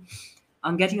energy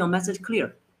on getting your message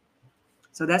clear.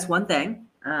 So that's one thing.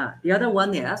 The other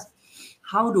one is,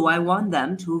 how do I want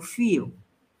them to feel?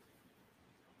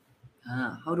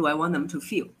 How do I want them to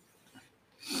feel?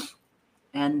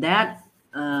 And that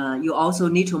you also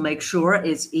need to make sure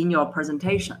it's in your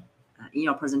presentation. In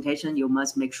your presentation, you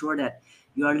must make sure that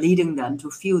you are leading them to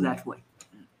feel that way.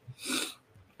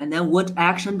 And then what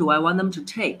action do I want them to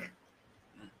take?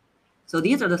 So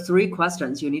these are the three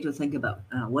questions you need to think about.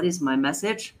 What is my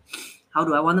message? How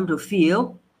do I want them to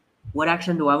feel? What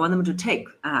action do I want them to take?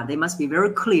 They must be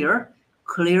very clearly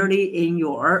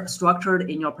structured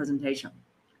in your presentation.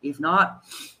 If not,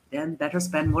 then better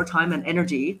spend more time and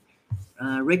energy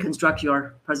reconstruct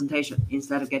your presentation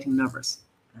instead of getting nervous.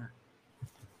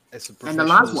 As a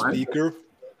professional speaker,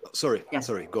 sorry,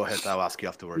 go ahead. I'll ask you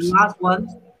afterwards.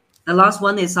 The last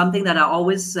one is something that I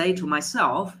always say to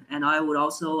myself, and I would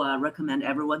also recommend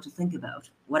everyone to think about.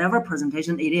 Whatever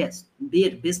presentation it is, be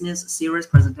it business, serious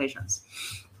presentations,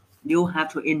 you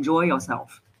have to enjoy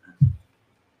yourself.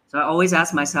 So I always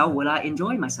ask myself, will I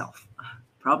enjoy myself?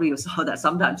 Probably you saw that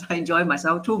sometimes I enjoy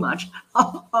myself too much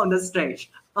on the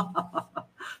stage.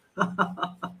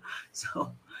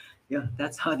 So, yeah,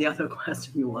 that's how the other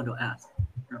question you want to ask.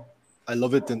 I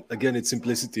love it. And again, it's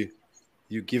simplicity.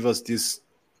 You give us these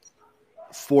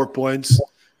 4 points.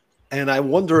 And I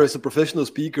wonder, as a professional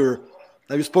speaker,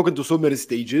 Now, you've spoken to so many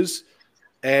stages,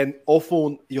 and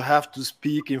often you have to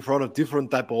speak in front of different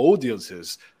type of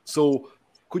audiences. So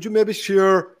could you maybe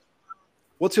share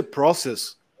what's your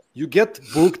process? You get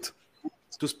booked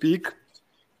to speak.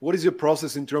 What is your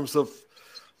process in terms of,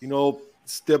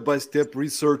 step by step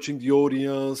researching the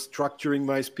audience, structuring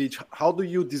my speech? How do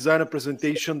you design a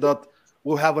presentation that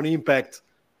will have an impact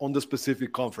on the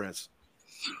specific conference?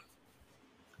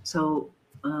 So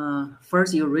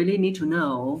first, you really need to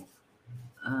know,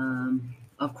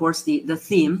 of course, the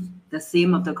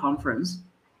theme of the conference,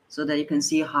 so that you can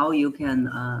see how you can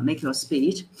make your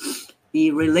speech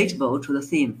be relatable to the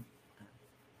theme.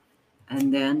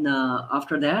 And then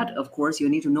after that, of course, you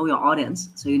need to know your audience.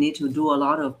 So you need to do a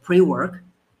lot of pre-work.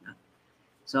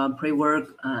 So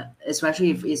pre-work,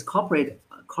 especially if it's corporate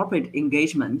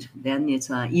engagement, then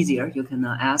it's easier. You can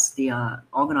ask the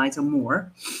organizer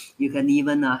more. You can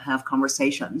even have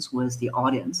conversations with the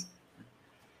audience.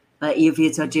 But if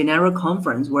it's a generic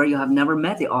conference where you have never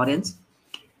met the audience,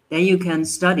 then you can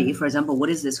study, for example, what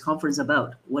is this conference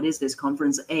about? What is this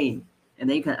conference aim? And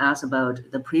then you can ask about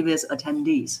the previous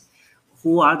attendees.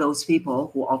 Who are those people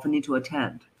who often need to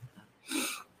attend?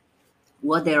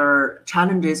 What their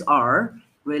challenges are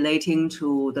relating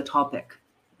to the topic.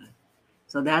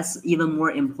 So that's even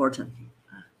more important.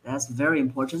 That's very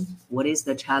important. What is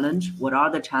the challenge? What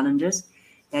are the challenges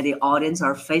that the audience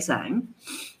are facing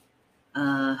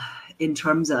in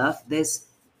terms of this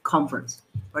conference?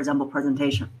 For example,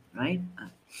 presentation, right?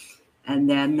 And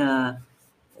then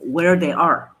where they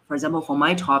are. For example, for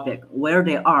my topic, where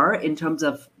they are in terms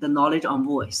of the knowledge on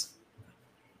voice.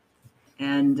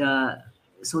 And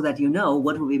so that you know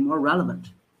what will be more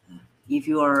relevant. If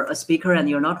you are a speaker and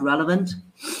you're not relevant,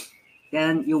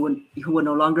 then you will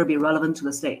no longer be relevant to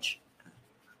the stage.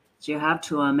 So you have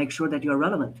to make sure that you're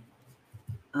relevant.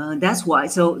 That's why.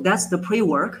 So that's the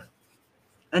pre-work.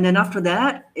 And then after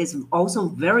that, it's also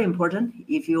very important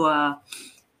if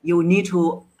you need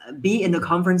to be in the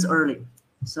conference early.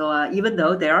 So even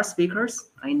though there are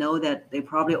speakers, I know that they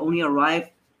probably only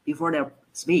arrive before their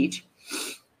speech.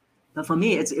 But for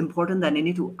me, it's important that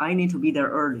I need to be there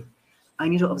early. I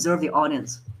need to observe the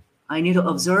audience. I need to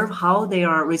observe how they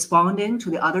are responding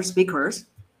to the other speakers.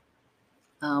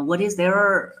 What is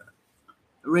their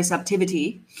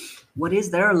receptivity? What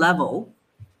is their level?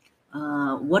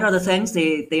 What are the things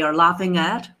they are laughing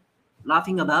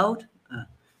about?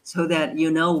 So that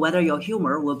you know whether your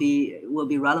humor will be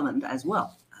relevant as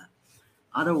well.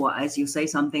 Otherwise, you say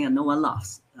something and no one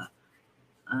laughs.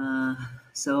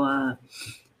 So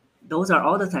those are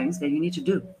all the things that you need to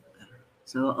do.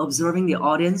 So observing the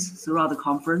audience throughout the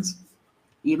conference,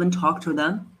 even talk to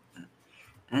them.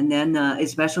 And then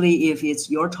especially if it's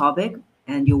your topic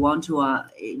and you want to,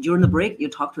 during the break, you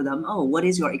talk to them, oh, what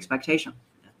is your expectation?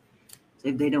 So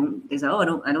if they say,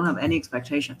 oh, I don't have any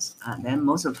expectations. Then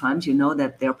most of the times you know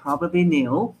that they're probably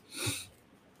new.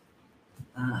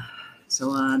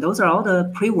 So those are all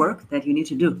the pre-work that you need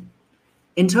to do.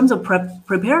 In terms of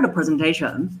prepare the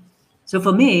presentation, so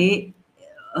for me,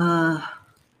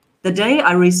 the day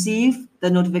I receive the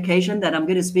notification that I'm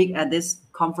going to speak at this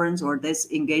conference or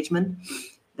this engagement,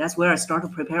 that's where I start to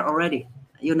prepare already.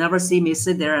 You'll never see me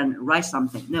sit there and write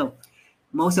something. No,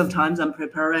 most of the times I'm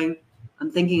preparing, I'm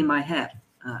thinking in my head.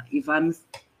 If I'm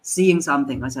seeing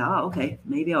something, I say, oh, okay,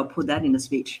 maybe I'll put that in the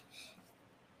speech.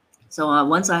 So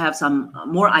once I have some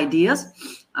more ideas,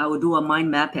 I will do a mind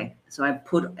mapping. So I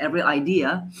put every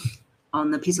idea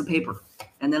on a piece of paper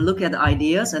and then look at the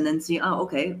ideas and then see, oh,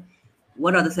 okay,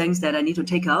 what are the things that I need to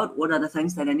take out? What are the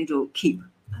things that I need to keep?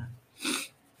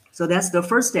 So that's the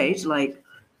first stage, like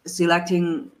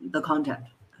selecting the content.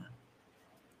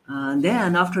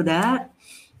 Then after that,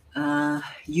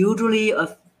 usually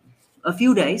a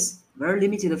few days, very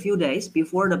limited, a few days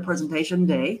before the presentation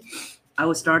day, I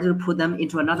will start to put them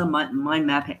into another mind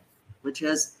mapping, which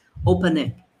is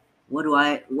opening. What do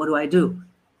I do?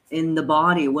 In the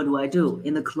body, what do I do?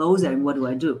 In the closing, what do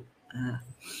I do?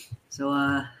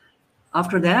 So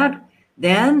after that,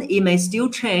 then it may still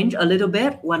change a little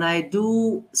bit when I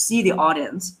do see the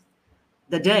audience.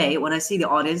 The day when I see the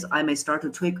audience, I may start to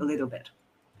tweak a little bit,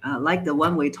 like the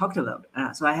one we talked about.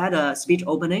 So I had a speech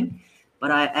opening,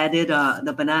 but I added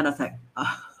the banana thing.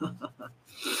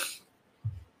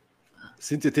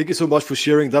 Cynthia, thank you so much for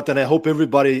sharing that. And I hope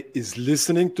everybody is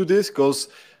listening to this, because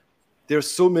there's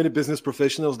so many business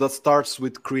professionals that starts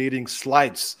with creating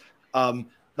slides. Now,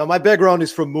 my background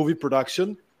is from movie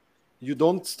production. You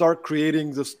don't start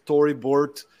creating the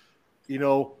storyboard,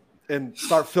 and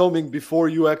start filming before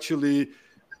you actually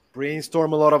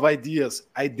brainstorm a lot of ideas,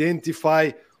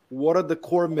 identify what are the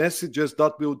core messages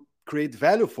that will create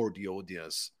value for the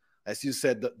audience. As you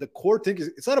said, the core thing is,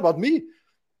 it's not about me.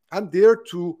 I'm there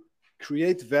to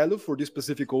create value for this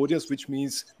specific audience, which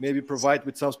means maybe provide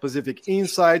with some specific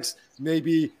insights,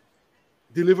 maybe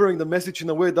delivering the message in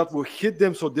a way that will hit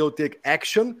them so they'll take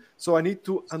action. So I need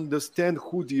to understand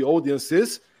who the audience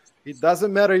is. It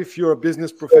doesn't matter if you're a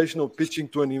business professional pitching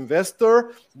to an investor.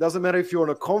 It doesn't matter if you're on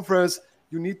a conference.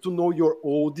 You need to know your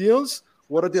audience.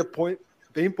 What are their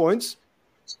pain points?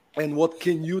 And what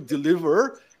can you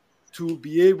deliver to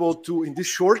be able to, in this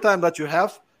short time that you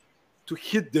have, to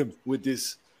hit them with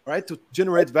this, right? To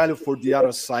generate value for the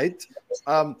other side.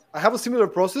 I have a similar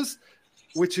process,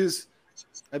 which is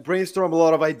I brainstorm a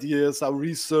lot of ideas. I'll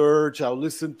research. I'll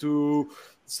listen to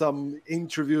some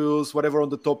interviews, whatever on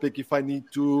the topic if I need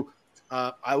to.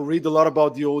 I'll read a lot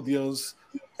about the audience.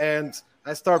 And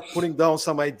I start putting down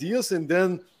some ideas. And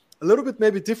then a little bit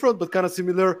maybe different, but kind of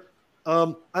similar.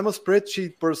 I'm a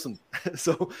spreadsheet person.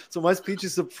 So my speech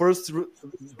is first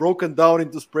broken down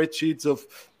into spreadsheets of,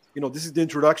 this is the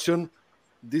introduction.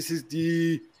 This is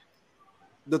the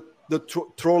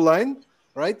throw line,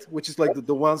 right? Which is like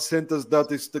the one sentence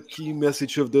that is the key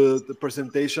message of the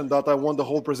presentation that I want the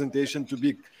whole presentation to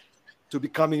be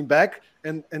coming back.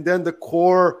 And then the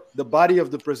core, the body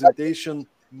of the presentation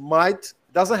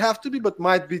doesn't have to be, but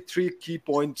might be 3 key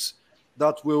points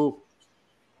that will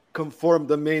conform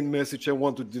the main message I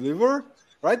want to deliver,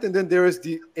 right? And then there is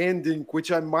the ending, which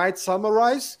I might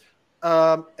summarize,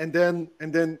 and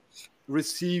then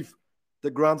receive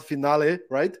the grand finale,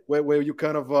 right? Where you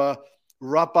kind of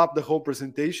wrap up the whole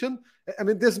presentation. I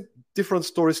mean, there's different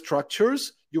story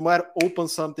structures. You might open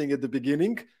something at the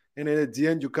beginning, and then at the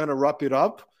end you kind of wrap it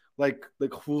up like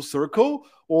full circle,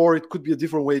 or it could be a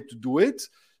different way to do it.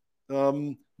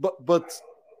 But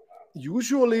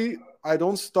usually I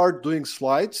don't start doing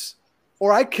slides,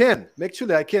 or I can.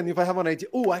 Actually, I can. If I have an idea,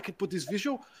 I could put this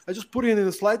visual, I just put it in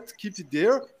a slide, keep it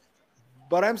there.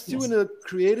 But I'm still in a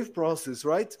creative process,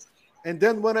 right? And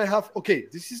then when I have,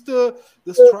 this is the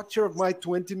structure of my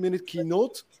 20-minute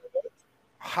keynote.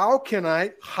 How can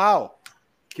I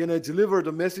deliver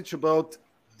the message about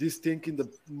this thing in the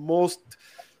most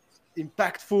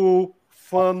impactful,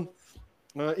 fun,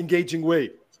 engaging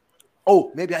way?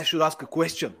 Maybe I should ask a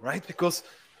question, right? Because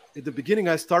at the beginning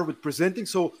I start with presenting,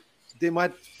 so they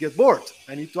might get bored.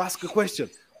 I need to ask a question.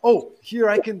 Here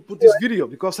I can put this video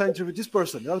because I interviewed this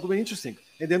person. That would be interesting.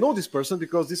 And they know this person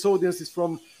because this audience is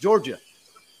from Georgia.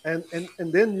 And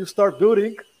then you start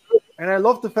building. And I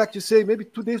love the fact you say maybe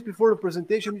 2 days before the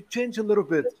presentation, you change a little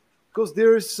bit. Because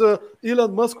there's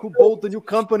Elon Musk who bought the new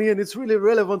company, and it's really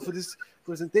relevant for this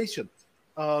presentation.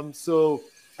 So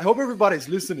I hope everybody's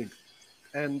listening.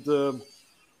 And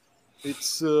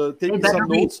it's taking some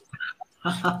notes.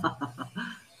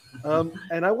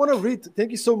 And I want to read,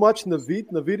 thank you so much,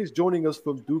 Navid. Navid is joining us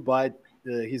from Dubai.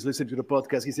 He's listening to the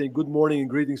podcast. He's saying good morning and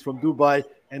greetings from Dubai.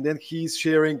 And then he's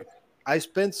sharing, I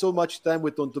spend so much time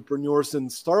with entrepreneurs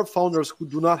and startup founders who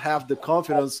do not have the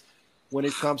confidence when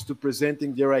it comes to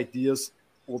presenting their ideas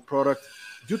or product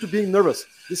due to being nervous.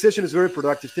 This session is very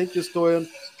productive. Thank you, Stoyan,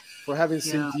 for having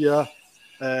Cynthia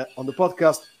on the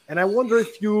podcast. And I wonder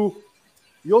if you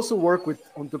also work with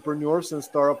entrepreneurs and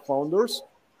startup founders.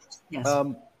 Yes.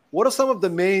 What are some of the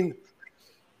main,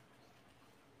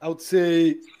 I would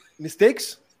say,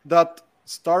 mistakes that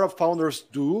startup founders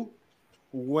do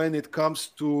when it comes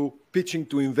to pitching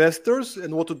to investors,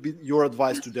 and what would be your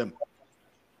advice to them?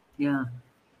 Yeah.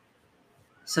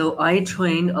 So I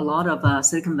trained a lot of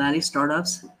Silicon Valley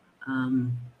startups.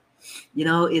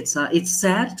 It's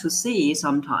sad to see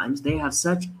sometimes they have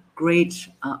such great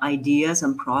ideas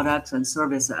and products and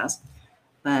services,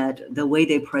 but the way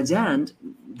they present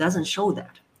doesn't show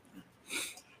that.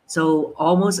 So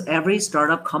almost every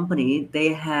startup company,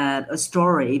 they had a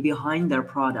story behind their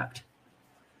product,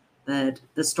 but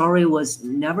the story was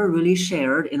never really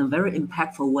shared in a very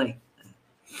impactful way.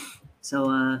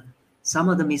 So some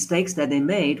of the mistakes that they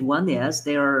made, one is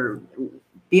they are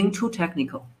being too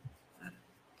technical.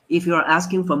 If you're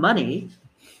asking for money,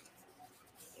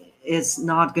 it's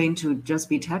not going to just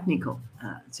be technical.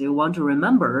 So you want to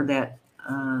remember that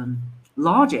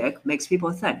logic makes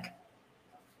people think.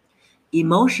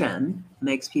 Emotion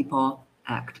makes people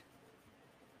act.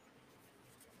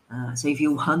 So if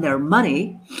you want their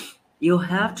money, you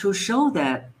have to show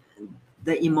that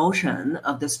the emotion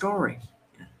of the story.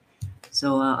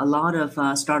 So a lot of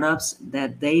startups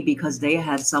because they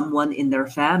had someone in their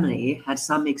family had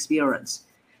some experience,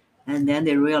 and then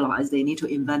they realize they need to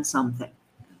invent something.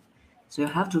 So you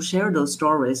have to share those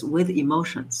stories with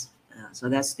emotions. So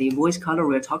that's the voice color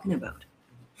we're talking about.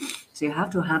 So you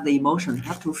have to have the emotion,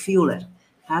 have to feel it,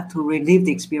 have to relive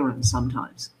the experience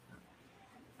sometimes.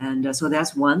 And so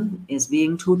that's one, is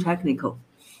being too technical.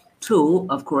 Two,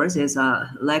 of course, is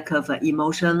a lack of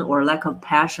emotion or lack of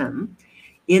passion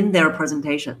in their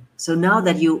presentation. So now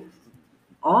that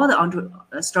all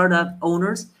the startup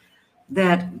owners,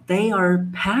 that they are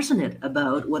passionate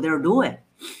about what they're doing,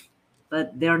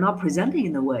 but they're not presenting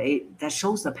in a way that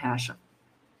shows the passion.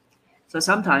 So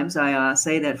sometimes I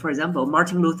say that, for example,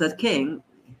 Martin Luther King,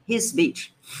 his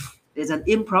speech is an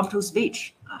impromptu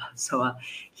speech. So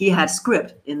he had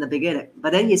script in the beginning,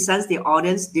 but then he sensed the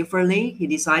audience differently. He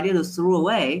decided to throw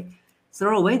away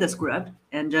the script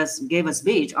and just gave a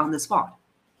speech on the spot.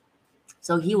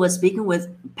 So he was speaking with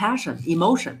passion,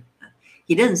 emotion.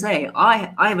 He didn't say,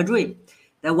 I have a dream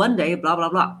that one day, blah, blah,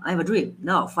 blah. I have a dream.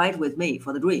 No, fight with me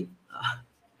for the dream.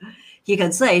 He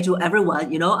can say to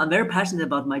everyone, I'm very passionate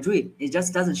about my dream. It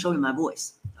just doesn't show in my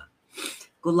voice.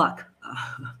 Good luck.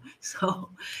 So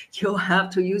you have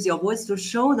to use your voice to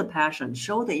show the passion,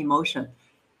 show the emotion.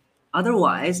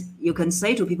 Otherwise, you can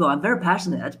say to people, I'm very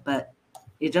passionate, but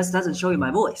it just doesn't show in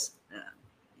my voice.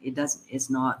 It's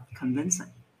not convincing.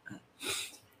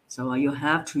 So you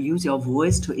have to use your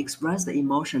voice to express the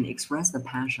emotion, express the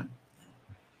passion.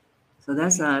 So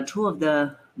that's two of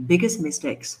the biggest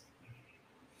mistakes.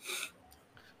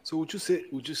 So would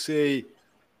you say,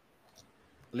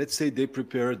 let's say they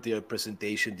prepared their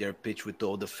presentation, their pitch with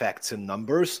all the facts and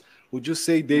numbers. Would you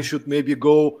say they should maybe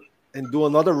go and do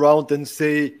another round and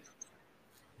say,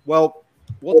 well,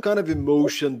 what kind of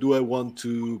emotion do I want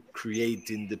to create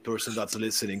in the person that's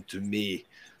listening to me?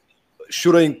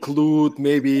 Should I include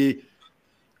maybe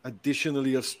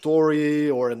additionally a story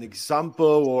or an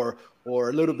example or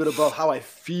a little bit about how I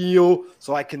feel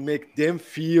so I can make them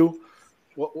feel?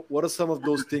 What are some of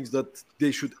those things that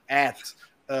they should add?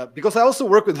 Because I also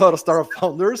work with a lot of startup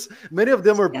founders. Many of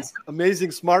them are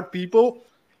amazing, smart people.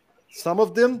 Some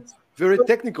of them very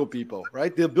technical people,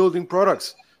 right? They're building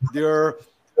products. They're,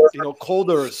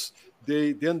 coders.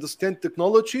 They understand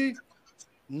technology,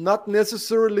 not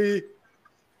necessarily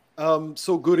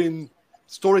so good in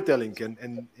storytelling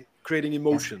and creating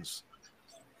emotions.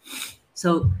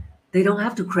 So they don't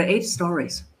have to create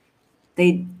stories.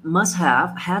 They must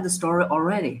have had the story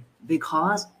already,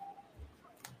 because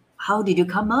how did you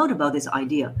come out about this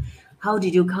idea? How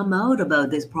did you come out about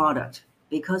this product?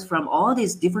 Because from all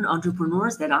these different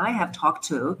entrepreneurs that I have talked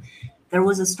to, there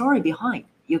was a story behind.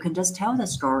 You can just tell the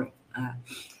story.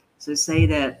 So say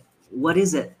that, what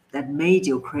is it that made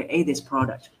you create this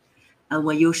product? And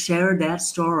when you share that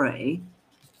story,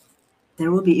 there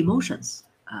will be emotions.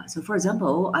 So for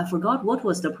example, I forgot what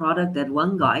was the product that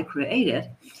one guy created.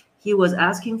 He was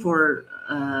asking for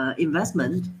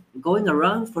investment, going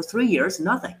around for 3 years,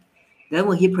 nothing. Then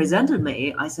when he presented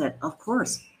me, I said, of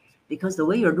course, because the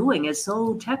way you're doing is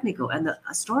so technical and the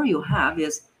story you have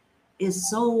is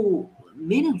so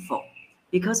meaningful.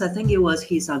 Because I think it was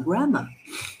his grandma.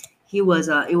 It was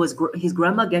his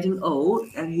grandma getting old,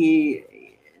 and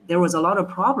there was a lot of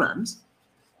problems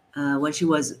when she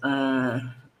was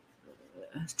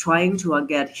trying to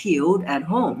get healed at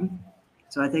home.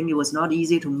 So I think it was not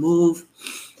easy to move.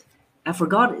 I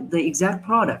forgot the exact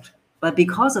product, but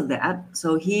because of that,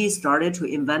 so he started to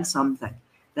invent something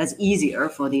that's easier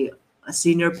for the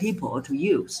senior people to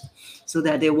use, so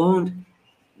that they won't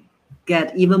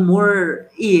get even more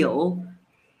ill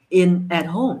at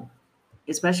home,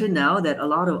 especially now that a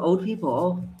lot of older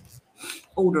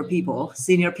people,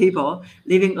 senior people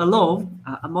living alone.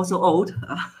 I'm also old.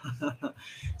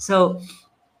 So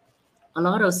a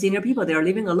lot of senior people, they are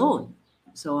living alone.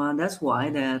 So that's why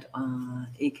that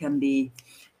it can be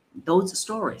those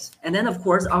stories. And then, of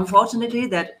course, unfortunately,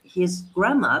 that his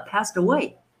grandma passed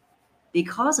away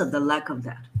because of the lack of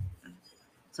that.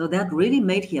 So that really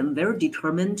made him very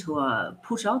determined to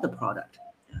push out the product.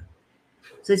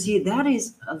 So see, that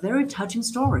is a very touching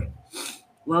story.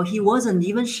 Well, he wasn't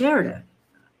even shared it.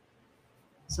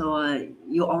 So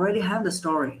you already have the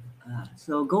story.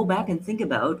 So go back and think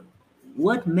about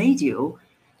what made you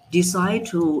decide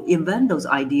to invent those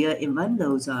ideas, invent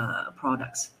those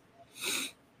products.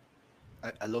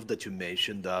 I love that you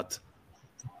mentioned that,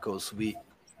 because we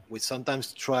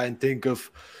sometimes try and think of,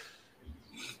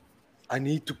 I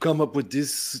need to come up with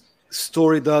this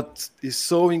story that is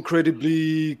so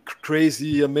incredibly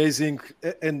crazy, amazing,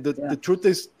 and the truth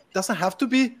is, doesn't have to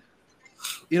be.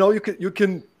 You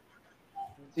can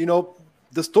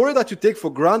the story that you take for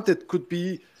granted could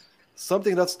be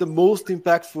something that's the most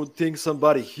impactful thing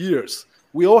somebody hears.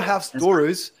 We all have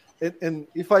stories, and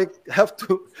if I have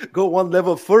to go one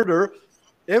level further,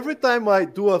 every time I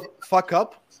do a fuck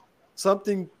up,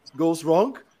 something goes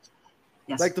wrong.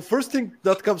 Yes. Like the first thing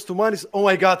that comes to mind is, oh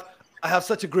my God, I have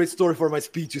such a great story for my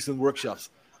speeches and workshops.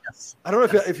 Yes. I don't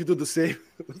know if you do the same.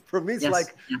 For me, it's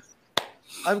like,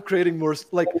 I'm creating more.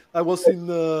 Like I was in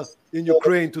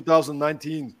Ukraine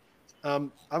 2019.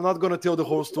 I'm not gonna tell the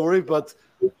whole story, but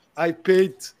I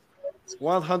paid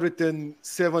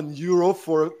 107 euro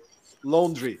for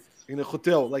laundry in a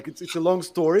hotel. Like it's a long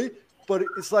story, but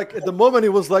it's like at the moment it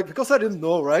was like, because I didn't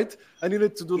know, right? I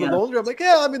needed to do the Yeah. laundry. I'm like,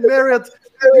 yeah, I'm in Marriott.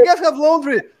 You guys have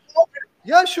laundry?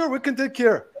 Yeah, sure, we can take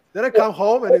care. Then I come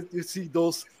home and you see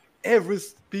those, every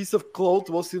piece of cloth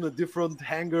was in a different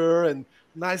hanger and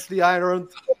nicely ironed.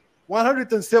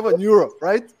 107 euro,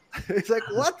 right? It's like,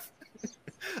 what?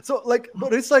 So like,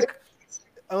 but it's like,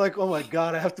 I'm like, oh my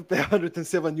God, I have to pay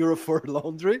 107 euro for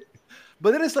laundry.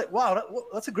 But then it's like, wow,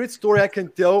 that's a great story I can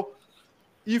tell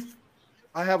if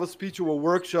I have a speech or a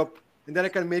workshop, and then I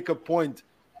can make a point.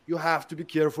 You have to be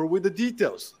careful with the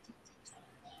details.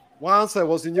 Once I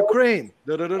was in Ukraine,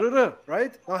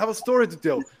 right? Now I have a story to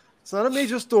tell. It's not a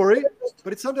major story,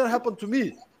 but it's something that happened to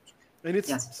me. And it's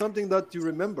Yes. something that you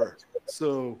remember.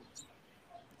 So,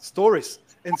 stories.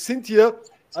 And Cynthia,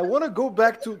 I want to go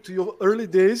back to your early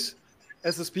days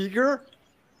as a speaker.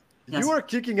 Yes. You are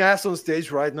kicking ass on stage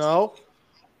right now.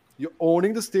 You're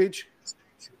owning the stage.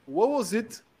 What was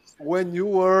it when you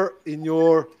were in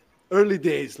your early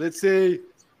days? Let's say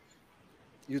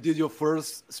you did your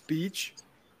first speech,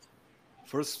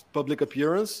 first public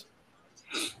appearance.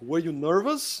 Were you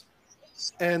nervous?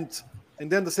 And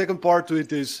then the second part to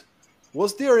it is,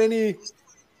 was there any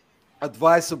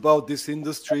advice about this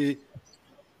industry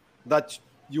that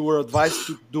you were advised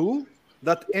to do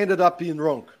that ended up being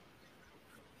wrong?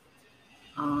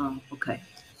 Okay.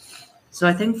 So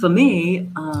I think for me,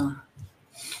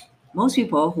 most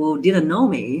people who didn't know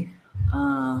me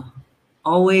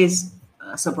always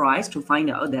surprised to find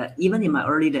out that even in my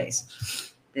early days,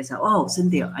 they said, "Oh,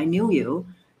 Cynthia, I knew you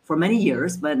for many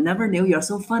years, but never knew you're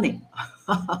so funny."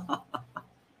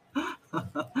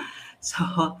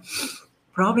 So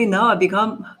probably now I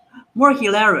become more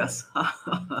hilarious,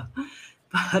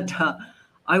 but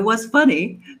I was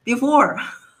funny before.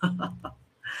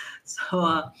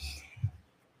 So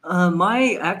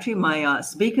my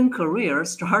speaking career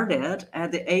started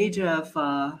at the age of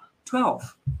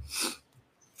 12.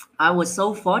 I was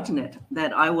so fortunate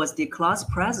that I was the class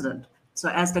president. So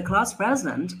as the class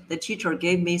president, the teacher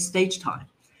gave me stage time.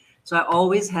 So I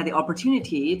always had the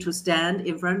opportunity to stand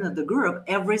in front of the group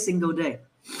every single day.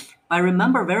 I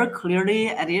remember very clearly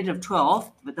at the age of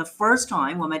 12, but the first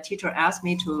time when my teacher asked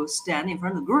me to stand in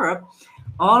front of the group,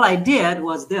 all I did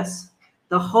was this,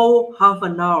 the whole half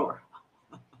an hour.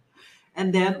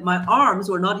 And then my arms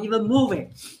were not even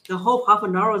moving. The whole half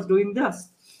an hour I was doing this,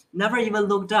 never even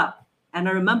looked up. And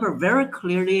I remember very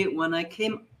clearly when I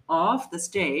came off the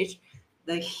stage,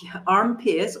 the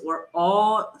armpits were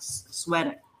all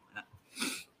sweating.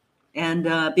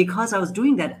 And because I was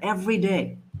doing that every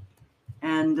day,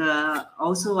 and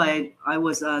also I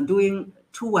was doing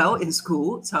too well in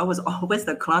school, so I was always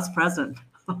the class president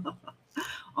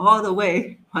all the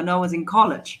way when I was in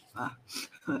college.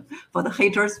 For the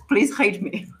haters, please hate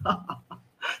me.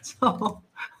 So,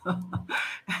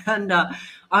 and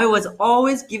I was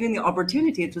always given the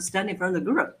opportunity to stand in front of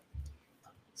the group.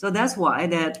 So that's why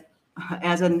that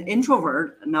as an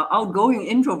introvert, now outgoing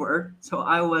introvert, so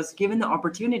I was given the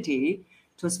opportunity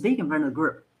to speak in front of the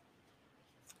group.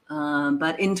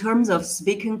 But in terms of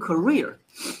speaking career,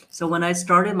 so when I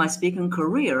started my speaking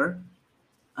career,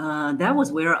 that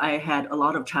was where I had a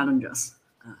lot of challenges.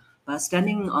 But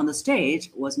standing on the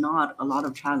stage was not a lot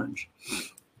of challenge.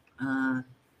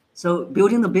 So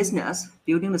building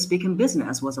the speaking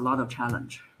business was a lot of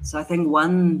challenge. So I think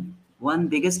one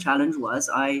biggest challenge was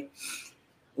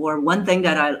one thing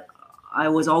that I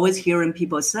was always hearing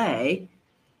people say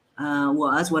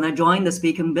was when I joined the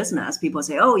speaking business, people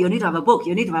say, "Oh, you need to have a book,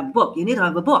 you need to have a book, you need to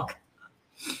have a book."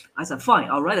 I said, "Fine,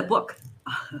 I'll write a book."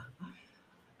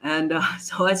 And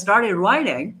so I started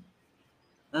writing.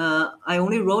 I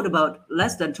only wrote about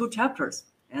less than 2 chapters,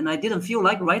 and I didn't feel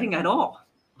like writing at all.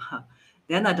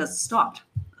 Then I just stopped.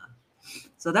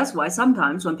 So that's why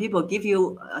sometimes when people give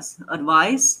you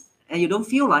advice and you don't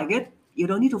feel like it, you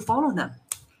don't need to follow them.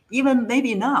 Even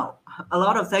maybe now, a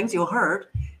lot of things you heard,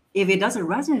 if it doesn't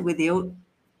resonate with you,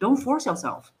 don't force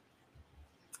yourself.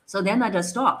 So then I just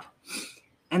stopped.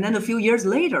 And then a few years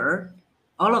later,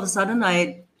 all of a sudden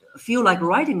I feel like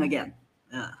writing again.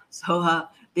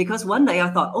 Because one day I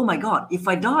thought, oh my God, if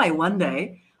I die one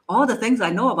day, all the things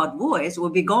I know about voice will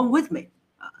be gone with me.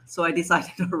 So I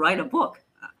decided to write a book.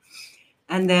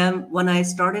 And then when I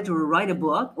started to write a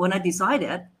book, when I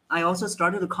decided, I also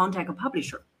started to contact a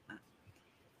publisher.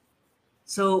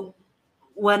 So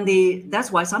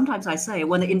that's why sometimes I say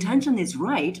when the intention is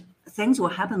right, things will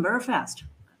happen very fast.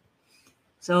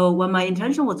 So when my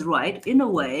intention was right, in a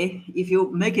way, if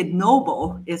you make it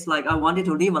noble, it's like I wanted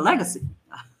to leave a legacy.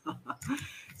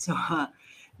 So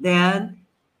then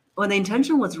when the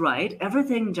intention was right,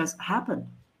 everything just happened.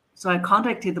 So I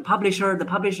contacted the publisher. The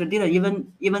publisher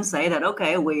didn't even say that,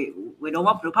 okay, we don't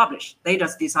want to publish. They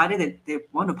just decided that they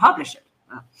want to publish it.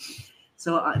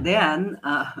 So then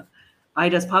I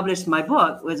just published my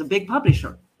book with a big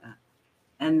publisher.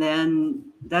 And then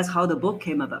that's how the book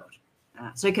came about.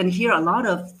 So you can hear a lot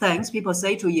of things people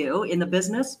say to you in the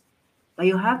business, but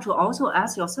you have to also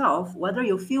ask yourself whether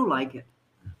you feel like it,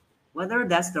 whether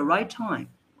that's the right time,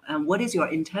 and what is your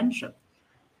intention.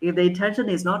 If the intention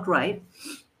is not right,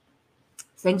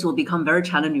 things will become very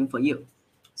challenging for you.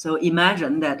 So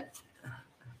imagine that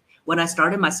when I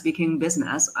started my speaking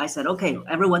business, I said, okay,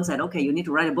 everyone said, okay, you need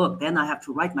to write a book. Then I have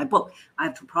to write my book. I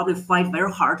have to probably fight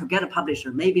very hard to get a publisher.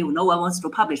 Maybe no one wants to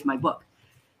publish my book.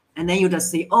 And then you just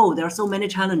see, oh, there are so many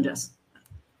challenges.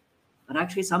 But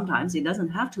actually, sometimes it doesn't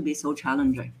have to be so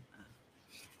challenging.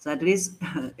 So at least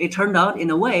it turned out,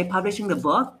 in a way, publishing the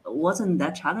book wasn't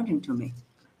that challenging to me.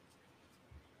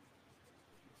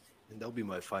 And that'll be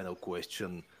my final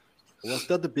question. Was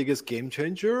that the biggest game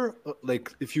changer?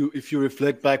 Like if you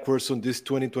reflect backwards on this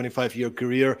 25-year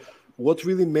career, what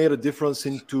really made a difference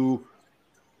into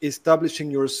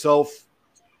establishing yourself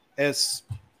as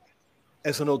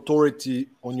an authority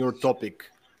on your topic?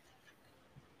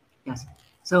 Yes.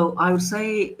 So I would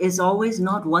say it's always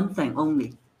not one thing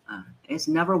only. It's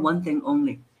never one thing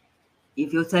only.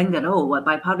 If you think that, oh,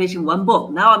 by publishing one book,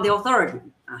 now I'm the authority,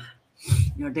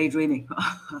 you're daydreaming.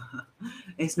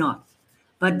 It's not.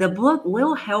 But the book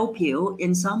will help you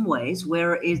in some ways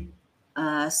where it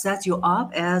sets you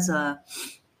up as a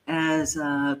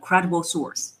credible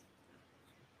source,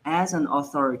 as an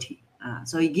authority.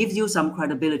 So it gives you some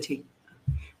credibility.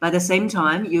 But at the same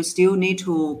time, you still need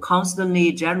to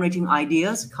constantly generating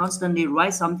ideas, constantly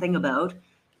write something about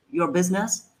your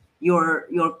business, your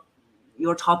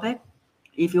topic.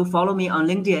 If you follow me on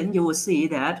LinkedIn, you will see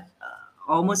that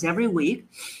almost every week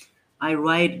I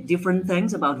write different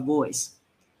things about voice.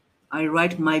 I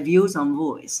write my views on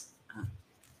voice.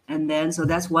 And then, so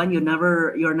that's one, you're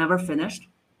never finished.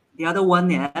 The other one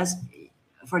is,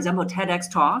 for example,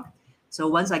 TEDx talk. So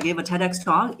once I give a TEDx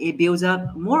talk, it builds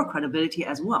up more credibility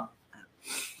as well.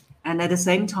 And at the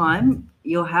same time,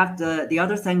 you have the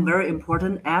other thing very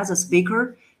important as a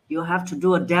speaker, you have to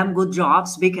do a damn good job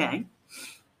speaking.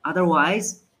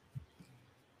 Otherwise,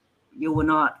 you will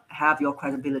not have your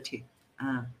credibility.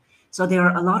 So there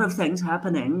are a lot of things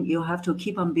happening. You have to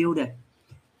keep on building.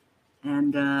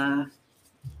 And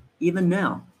even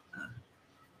now.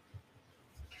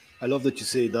 I love that you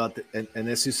say that. And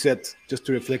as you said, just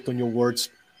to reflect on your words,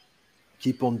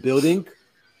 keep on building.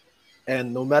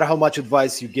 And no matter how much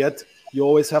advice you get, you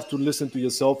always have to listen to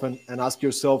yourself and ask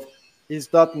yourself, is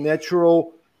that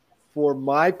natural for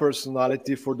my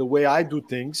personality, for the way I do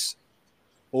things?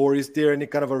 Or is there any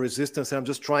kind of a resistance? I'm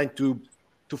just trying to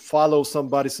follow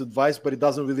somebody's advice, but it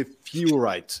doesn't really feel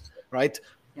right?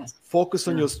 Yes. Focus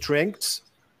on your strengths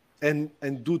and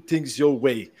do things your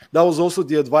way. That was also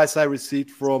the advice I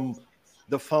received from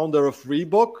the founder of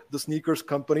Reebok, the sneakers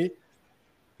company.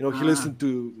 He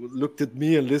looked at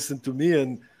me and listened to me.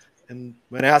 And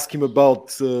when I asked him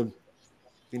about,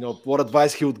 what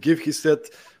advice he would give, he said,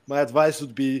 my advice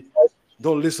would be,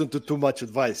 don't listen to too much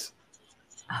advice.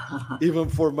 Even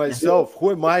for myself,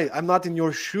 who am I? I'm not in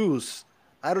your shoes.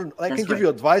 I can give you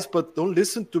advice, but don't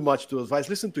listen too much to advice.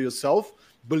 Listen to yourself.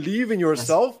 Believe in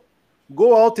yourself. Yes.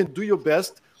 Go out and do your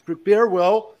best. Prepare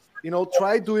well.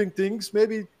 Try doing things.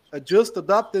 Maybe adjust,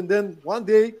 adapt, and then one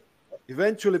day,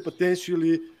 eventually,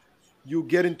 potentially, you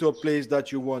get into a place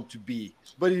that you want to be.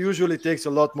 But it usually takes a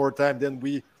lot more time than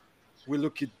we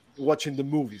look at watching the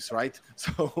movies, right?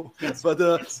 So, yes.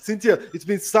 But Cynthia, it's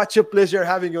been such a pleasure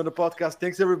having you on the podcast.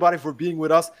 Thanks everybody for being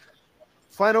with us.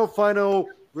 Final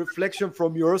reflection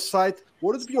from your side.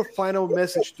 What would be your final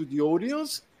message to the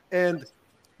audience? And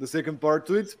the second part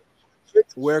to it,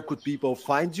 where could people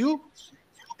find you?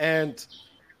 And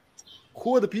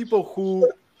who are the people who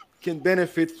can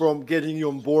benefit from getting you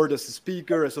on board as a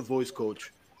speaker, as a voice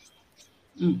coach?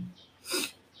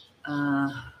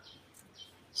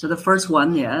 So the first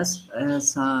one, yes,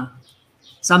 is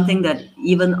something that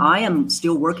even I am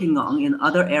still working on in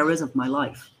other areas of my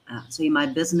life. So in my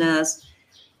business,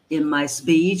 in my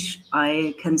speech,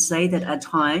 I can say that at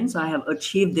times I have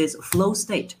achieved this flow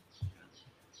state.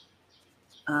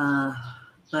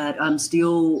 But I'm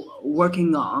still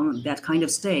working on that kind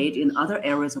of state in other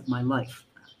areas of my life.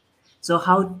 So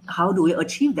how do we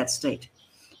achieve that state?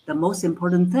 The most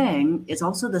important thing is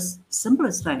also the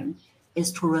simplest thing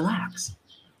is to relax.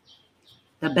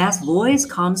 The best voice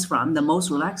comes from the most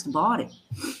relaxed body.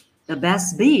 The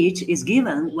best speech is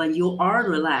given when you are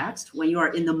relaxed, when you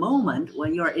are in the moment,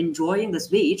 when you are enjoying the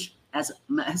speech as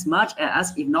much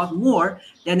as, if not more,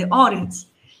 than the audience.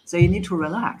 So you need to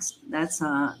relax. That's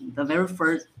the very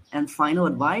first and final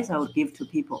advice I would give to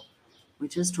people,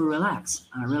 which is to relax.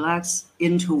 Relax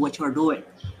into what you're doing.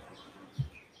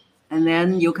 And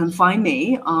then you can find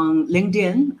me on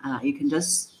LinkedIn. You can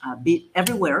just be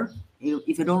everywhere.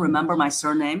 If you don't remember my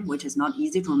surname, which is not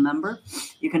easy to remember,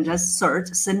 you can just search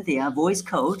Cynthia Voice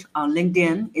Coach on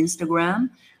LinkedIn, Instagram,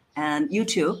 and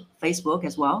YouTube, Facebook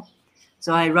as well.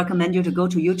 So I recommend you to go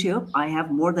to YouTube. I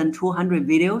have more than 200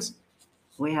 videos.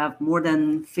 We have more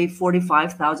than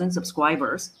 45,000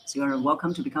 subscribers. So you're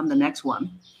welcome to become the next one.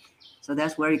 So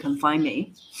that's where you can find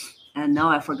me. And now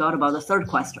I forgot about the third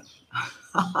question.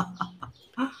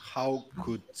 How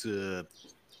could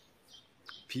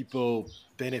people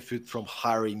benefit from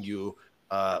hiring you?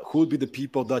 Who would be the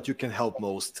people that you can help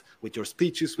most with your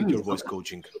speeches, with your voice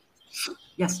coaching?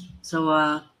 Yes.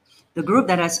 So the group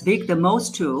that I speak the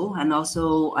most to, and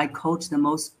also I coach the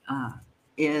most,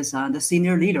 is the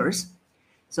senior leaders.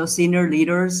 So senior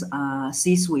leaders,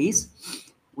 C-suites,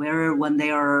 where when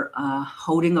they are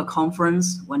holding a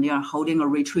conference, when they are holding a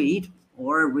retreat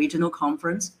or a regional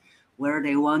conference, where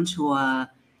they want to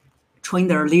train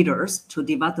their leaders to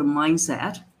develop the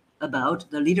mindset about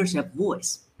the leadership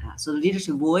voice. So the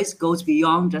leadership voice goes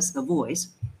beyond just the voice.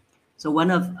 So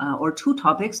one of or two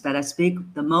topics that I speak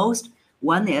the most,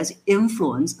 one is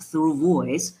influence through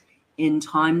voice in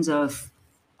times of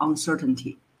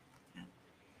uncertainty.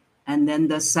 And then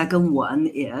the second one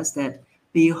is that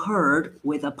be heard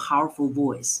with a powerful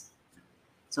voice.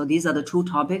 So these are the two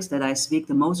topics that I speak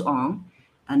the most on,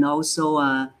 and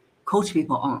also coach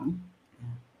people on.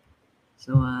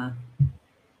 So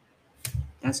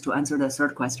that's to answer the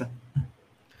third question.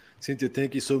 Cynthia,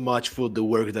 thank you so much for the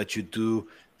work that you do.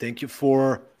 Thank you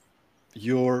for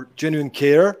your genuine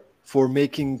care for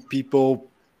making people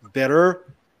better,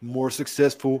 more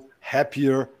successful,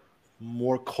 happier,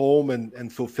 more calm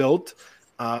and fulfilled.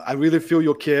 I really feel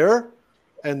your care,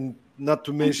 and not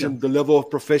to mention the level of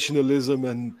professionalism.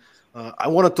 And I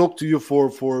want to talk to you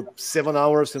for 7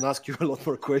 hours and ask you a lot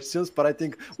more questions, but I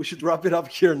think we should wrap it up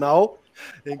here now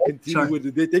and continue with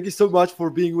the day. Thank you so much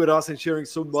for being with us and sharing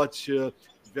so much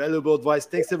valuable advice.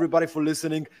 Thanks everybody for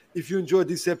listening. If you enjoyed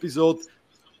this episode,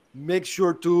 make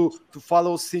sure to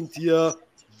follow Cynthia,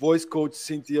 Voice Coach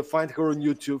Cynthia. Find her on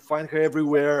YouTube, find her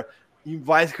everywhere.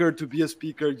 Invite her to be a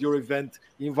speaker at your event.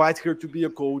 Invite her to be a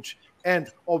coach. And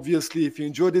obviously, if you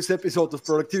enjoyed this episode of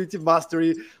Productivity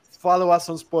Mastery, follow us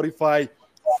on Spotify,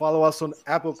 follow us on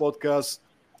Apple Podcasts,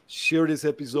 share this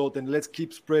episode, and let's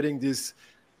keep spreading this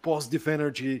positive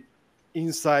energy,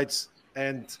 insights,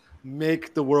 and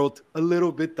make the world a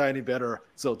little bit tiny better.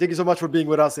 So thank you so much for being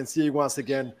with us, and see you once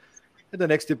again in the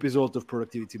next episode of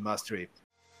Productivity Mastery.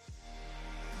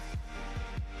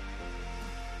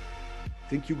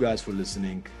 Thank you guys for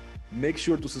listening. Make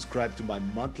sure to subscribe to my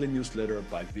monthly newsletter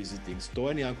by visiting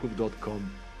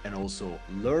stoyanyankov.com, and also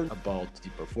learn about the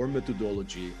Perform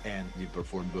methodology and the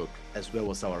Perform book, as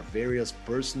well as our various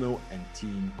personal and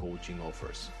team coaching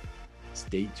offers.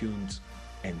 Stay tuned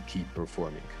and keep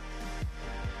performing.